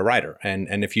 then you're a writer.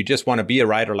 And if you just want to be a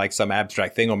writer like some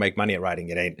abstract thing or make money at writing,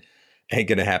 it ain't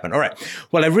going to happen. All right.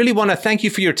 Well, I really want to thank you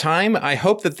for your time. I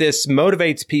hope that this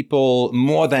motivates people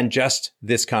more than just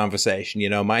this conversation.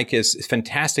 Mike is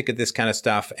fantastic at this kind of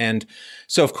stuff. And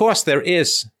so, of course, there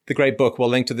is the great book. We'll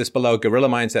link to this below, Guerrilla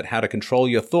Mindset, How to Control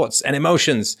Your Thoughts and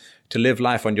Emotions to Live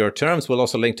Life on Your Terms. We'll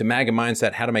also link to MAGA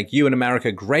Mindset, How to Make You and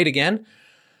America Great Again.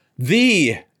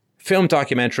 The film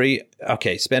documentary.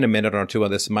 Okay, spend a minute or two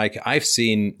on this, Mike. I've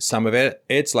seen some of it.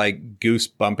 It's like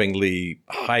goose-bumpingly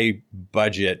high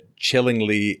budget,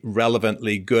 chillingly,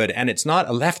 relevantly good. And it's not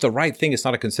a left or right thing. It's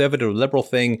not a conservative or liberal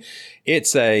thing.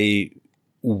 It's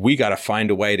we got to find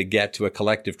a way to get to a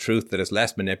collective truth that is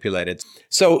less manipulated.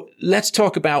 So let's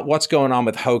talk about what's going on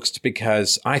with Hoaxed,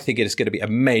 because I think it is going to be a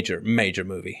major, major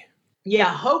movie.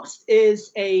 Yeah, Hoaxed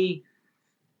it's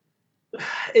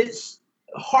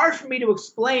hard for me to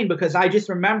explain, because I just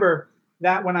remember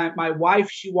that when my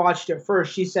wife, she watched it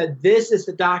first, she said, this is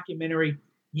the documentary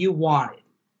you wanted.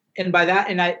 And by that,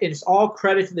 it's all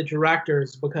credit to the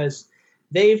directors, because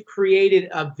they've created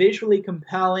a visually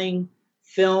compelling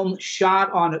film shot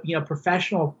on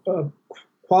professional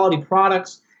quality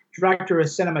products, director of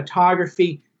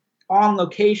cinematography, on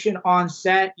location, on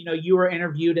set. You were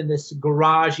interviewed in this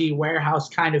garagey warehouse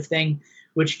kind of thing,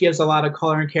 which gives a lot of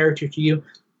color and character to you.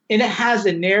 And it has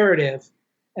a narrative.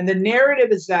 And the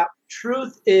narrative is that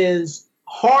truth is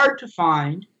hard to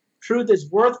find. Truth is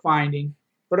worth finding,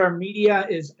 but our media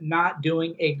is not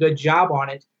doing a good job on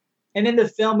it. And in the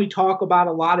film, we talk about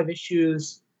a lot of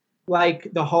issues like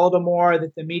the Holodomor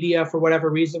that the media, for whatever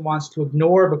reason, wants to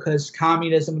ignore because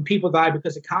communism, and people die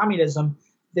because of communism,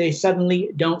 they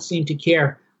suddenly don't seem to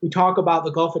care. We talk about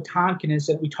the Gulf of Tonkin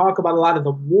incident. We talk about a lot of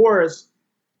the wars,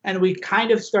 and we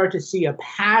kind of start to see a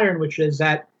pattern, which is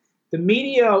that the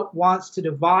media wants to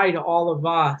divide all of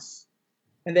us,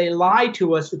 and they lie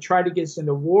to us to try to get us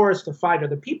into wars to fight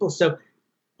other people. So,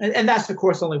 and that's, of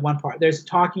course, only one part. There's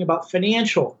talking about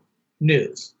financial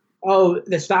news. Oh,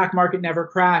 the stock market never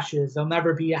crashes. There'll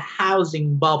never be a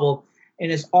housing bubble.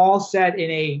 And it's all set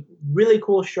in a really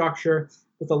cool structure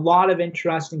with a lot of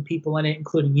interesting people in it,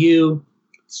 including you,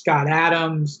 Scott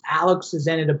Adams, Alex is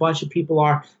in it. A bunch of people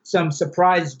are. Some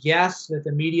surprise guests that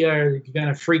the media are going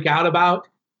to freak out about.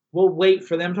 We'll wait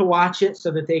for them to watch it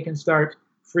so that they can start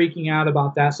freaking out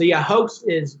about that. So yeah, Hoax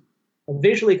is a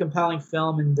visually compelling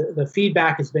film, and the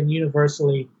feedback has been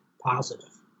universally positive.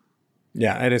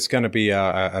 Yeah, and it's going to be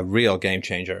a real game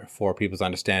changer for people's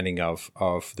understanding of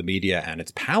the media and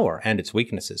its power and its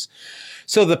weaknesses.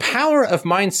 So the Power of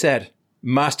Mindset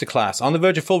Masterclass on the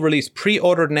verge of full release,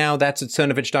 pre-ordered now. That's at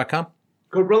cernovich.com.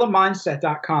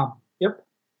 GuerrillaMindset.com. Yep.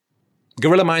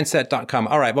 GuerrillaMindset.com.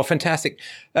 All right. Well, fantastic.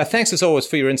 Thanks as always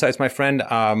for your insights, my friend.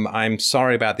 I'm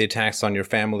sorry about the attacks on your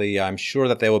family. I'm sure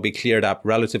that they will be cleared up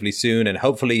relatively soon, and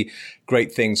hopefully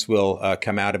great things will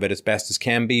come out of it as best as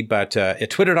can be. But at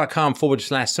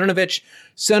twitter.com/Cernovich,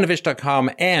 Cernovich.com,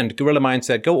 and Guerrilla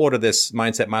Mindset. Go order this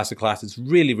Mindset Masterclass. It's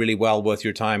really, really well worth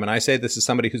your time. And I say this as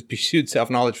somebody who's pursued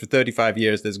self-knowledge for 35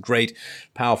 years. There's great,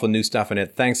 powerful new stuff in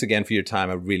it. Thanks again for your time.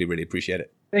 I really, really appreciate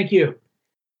it. Thank you.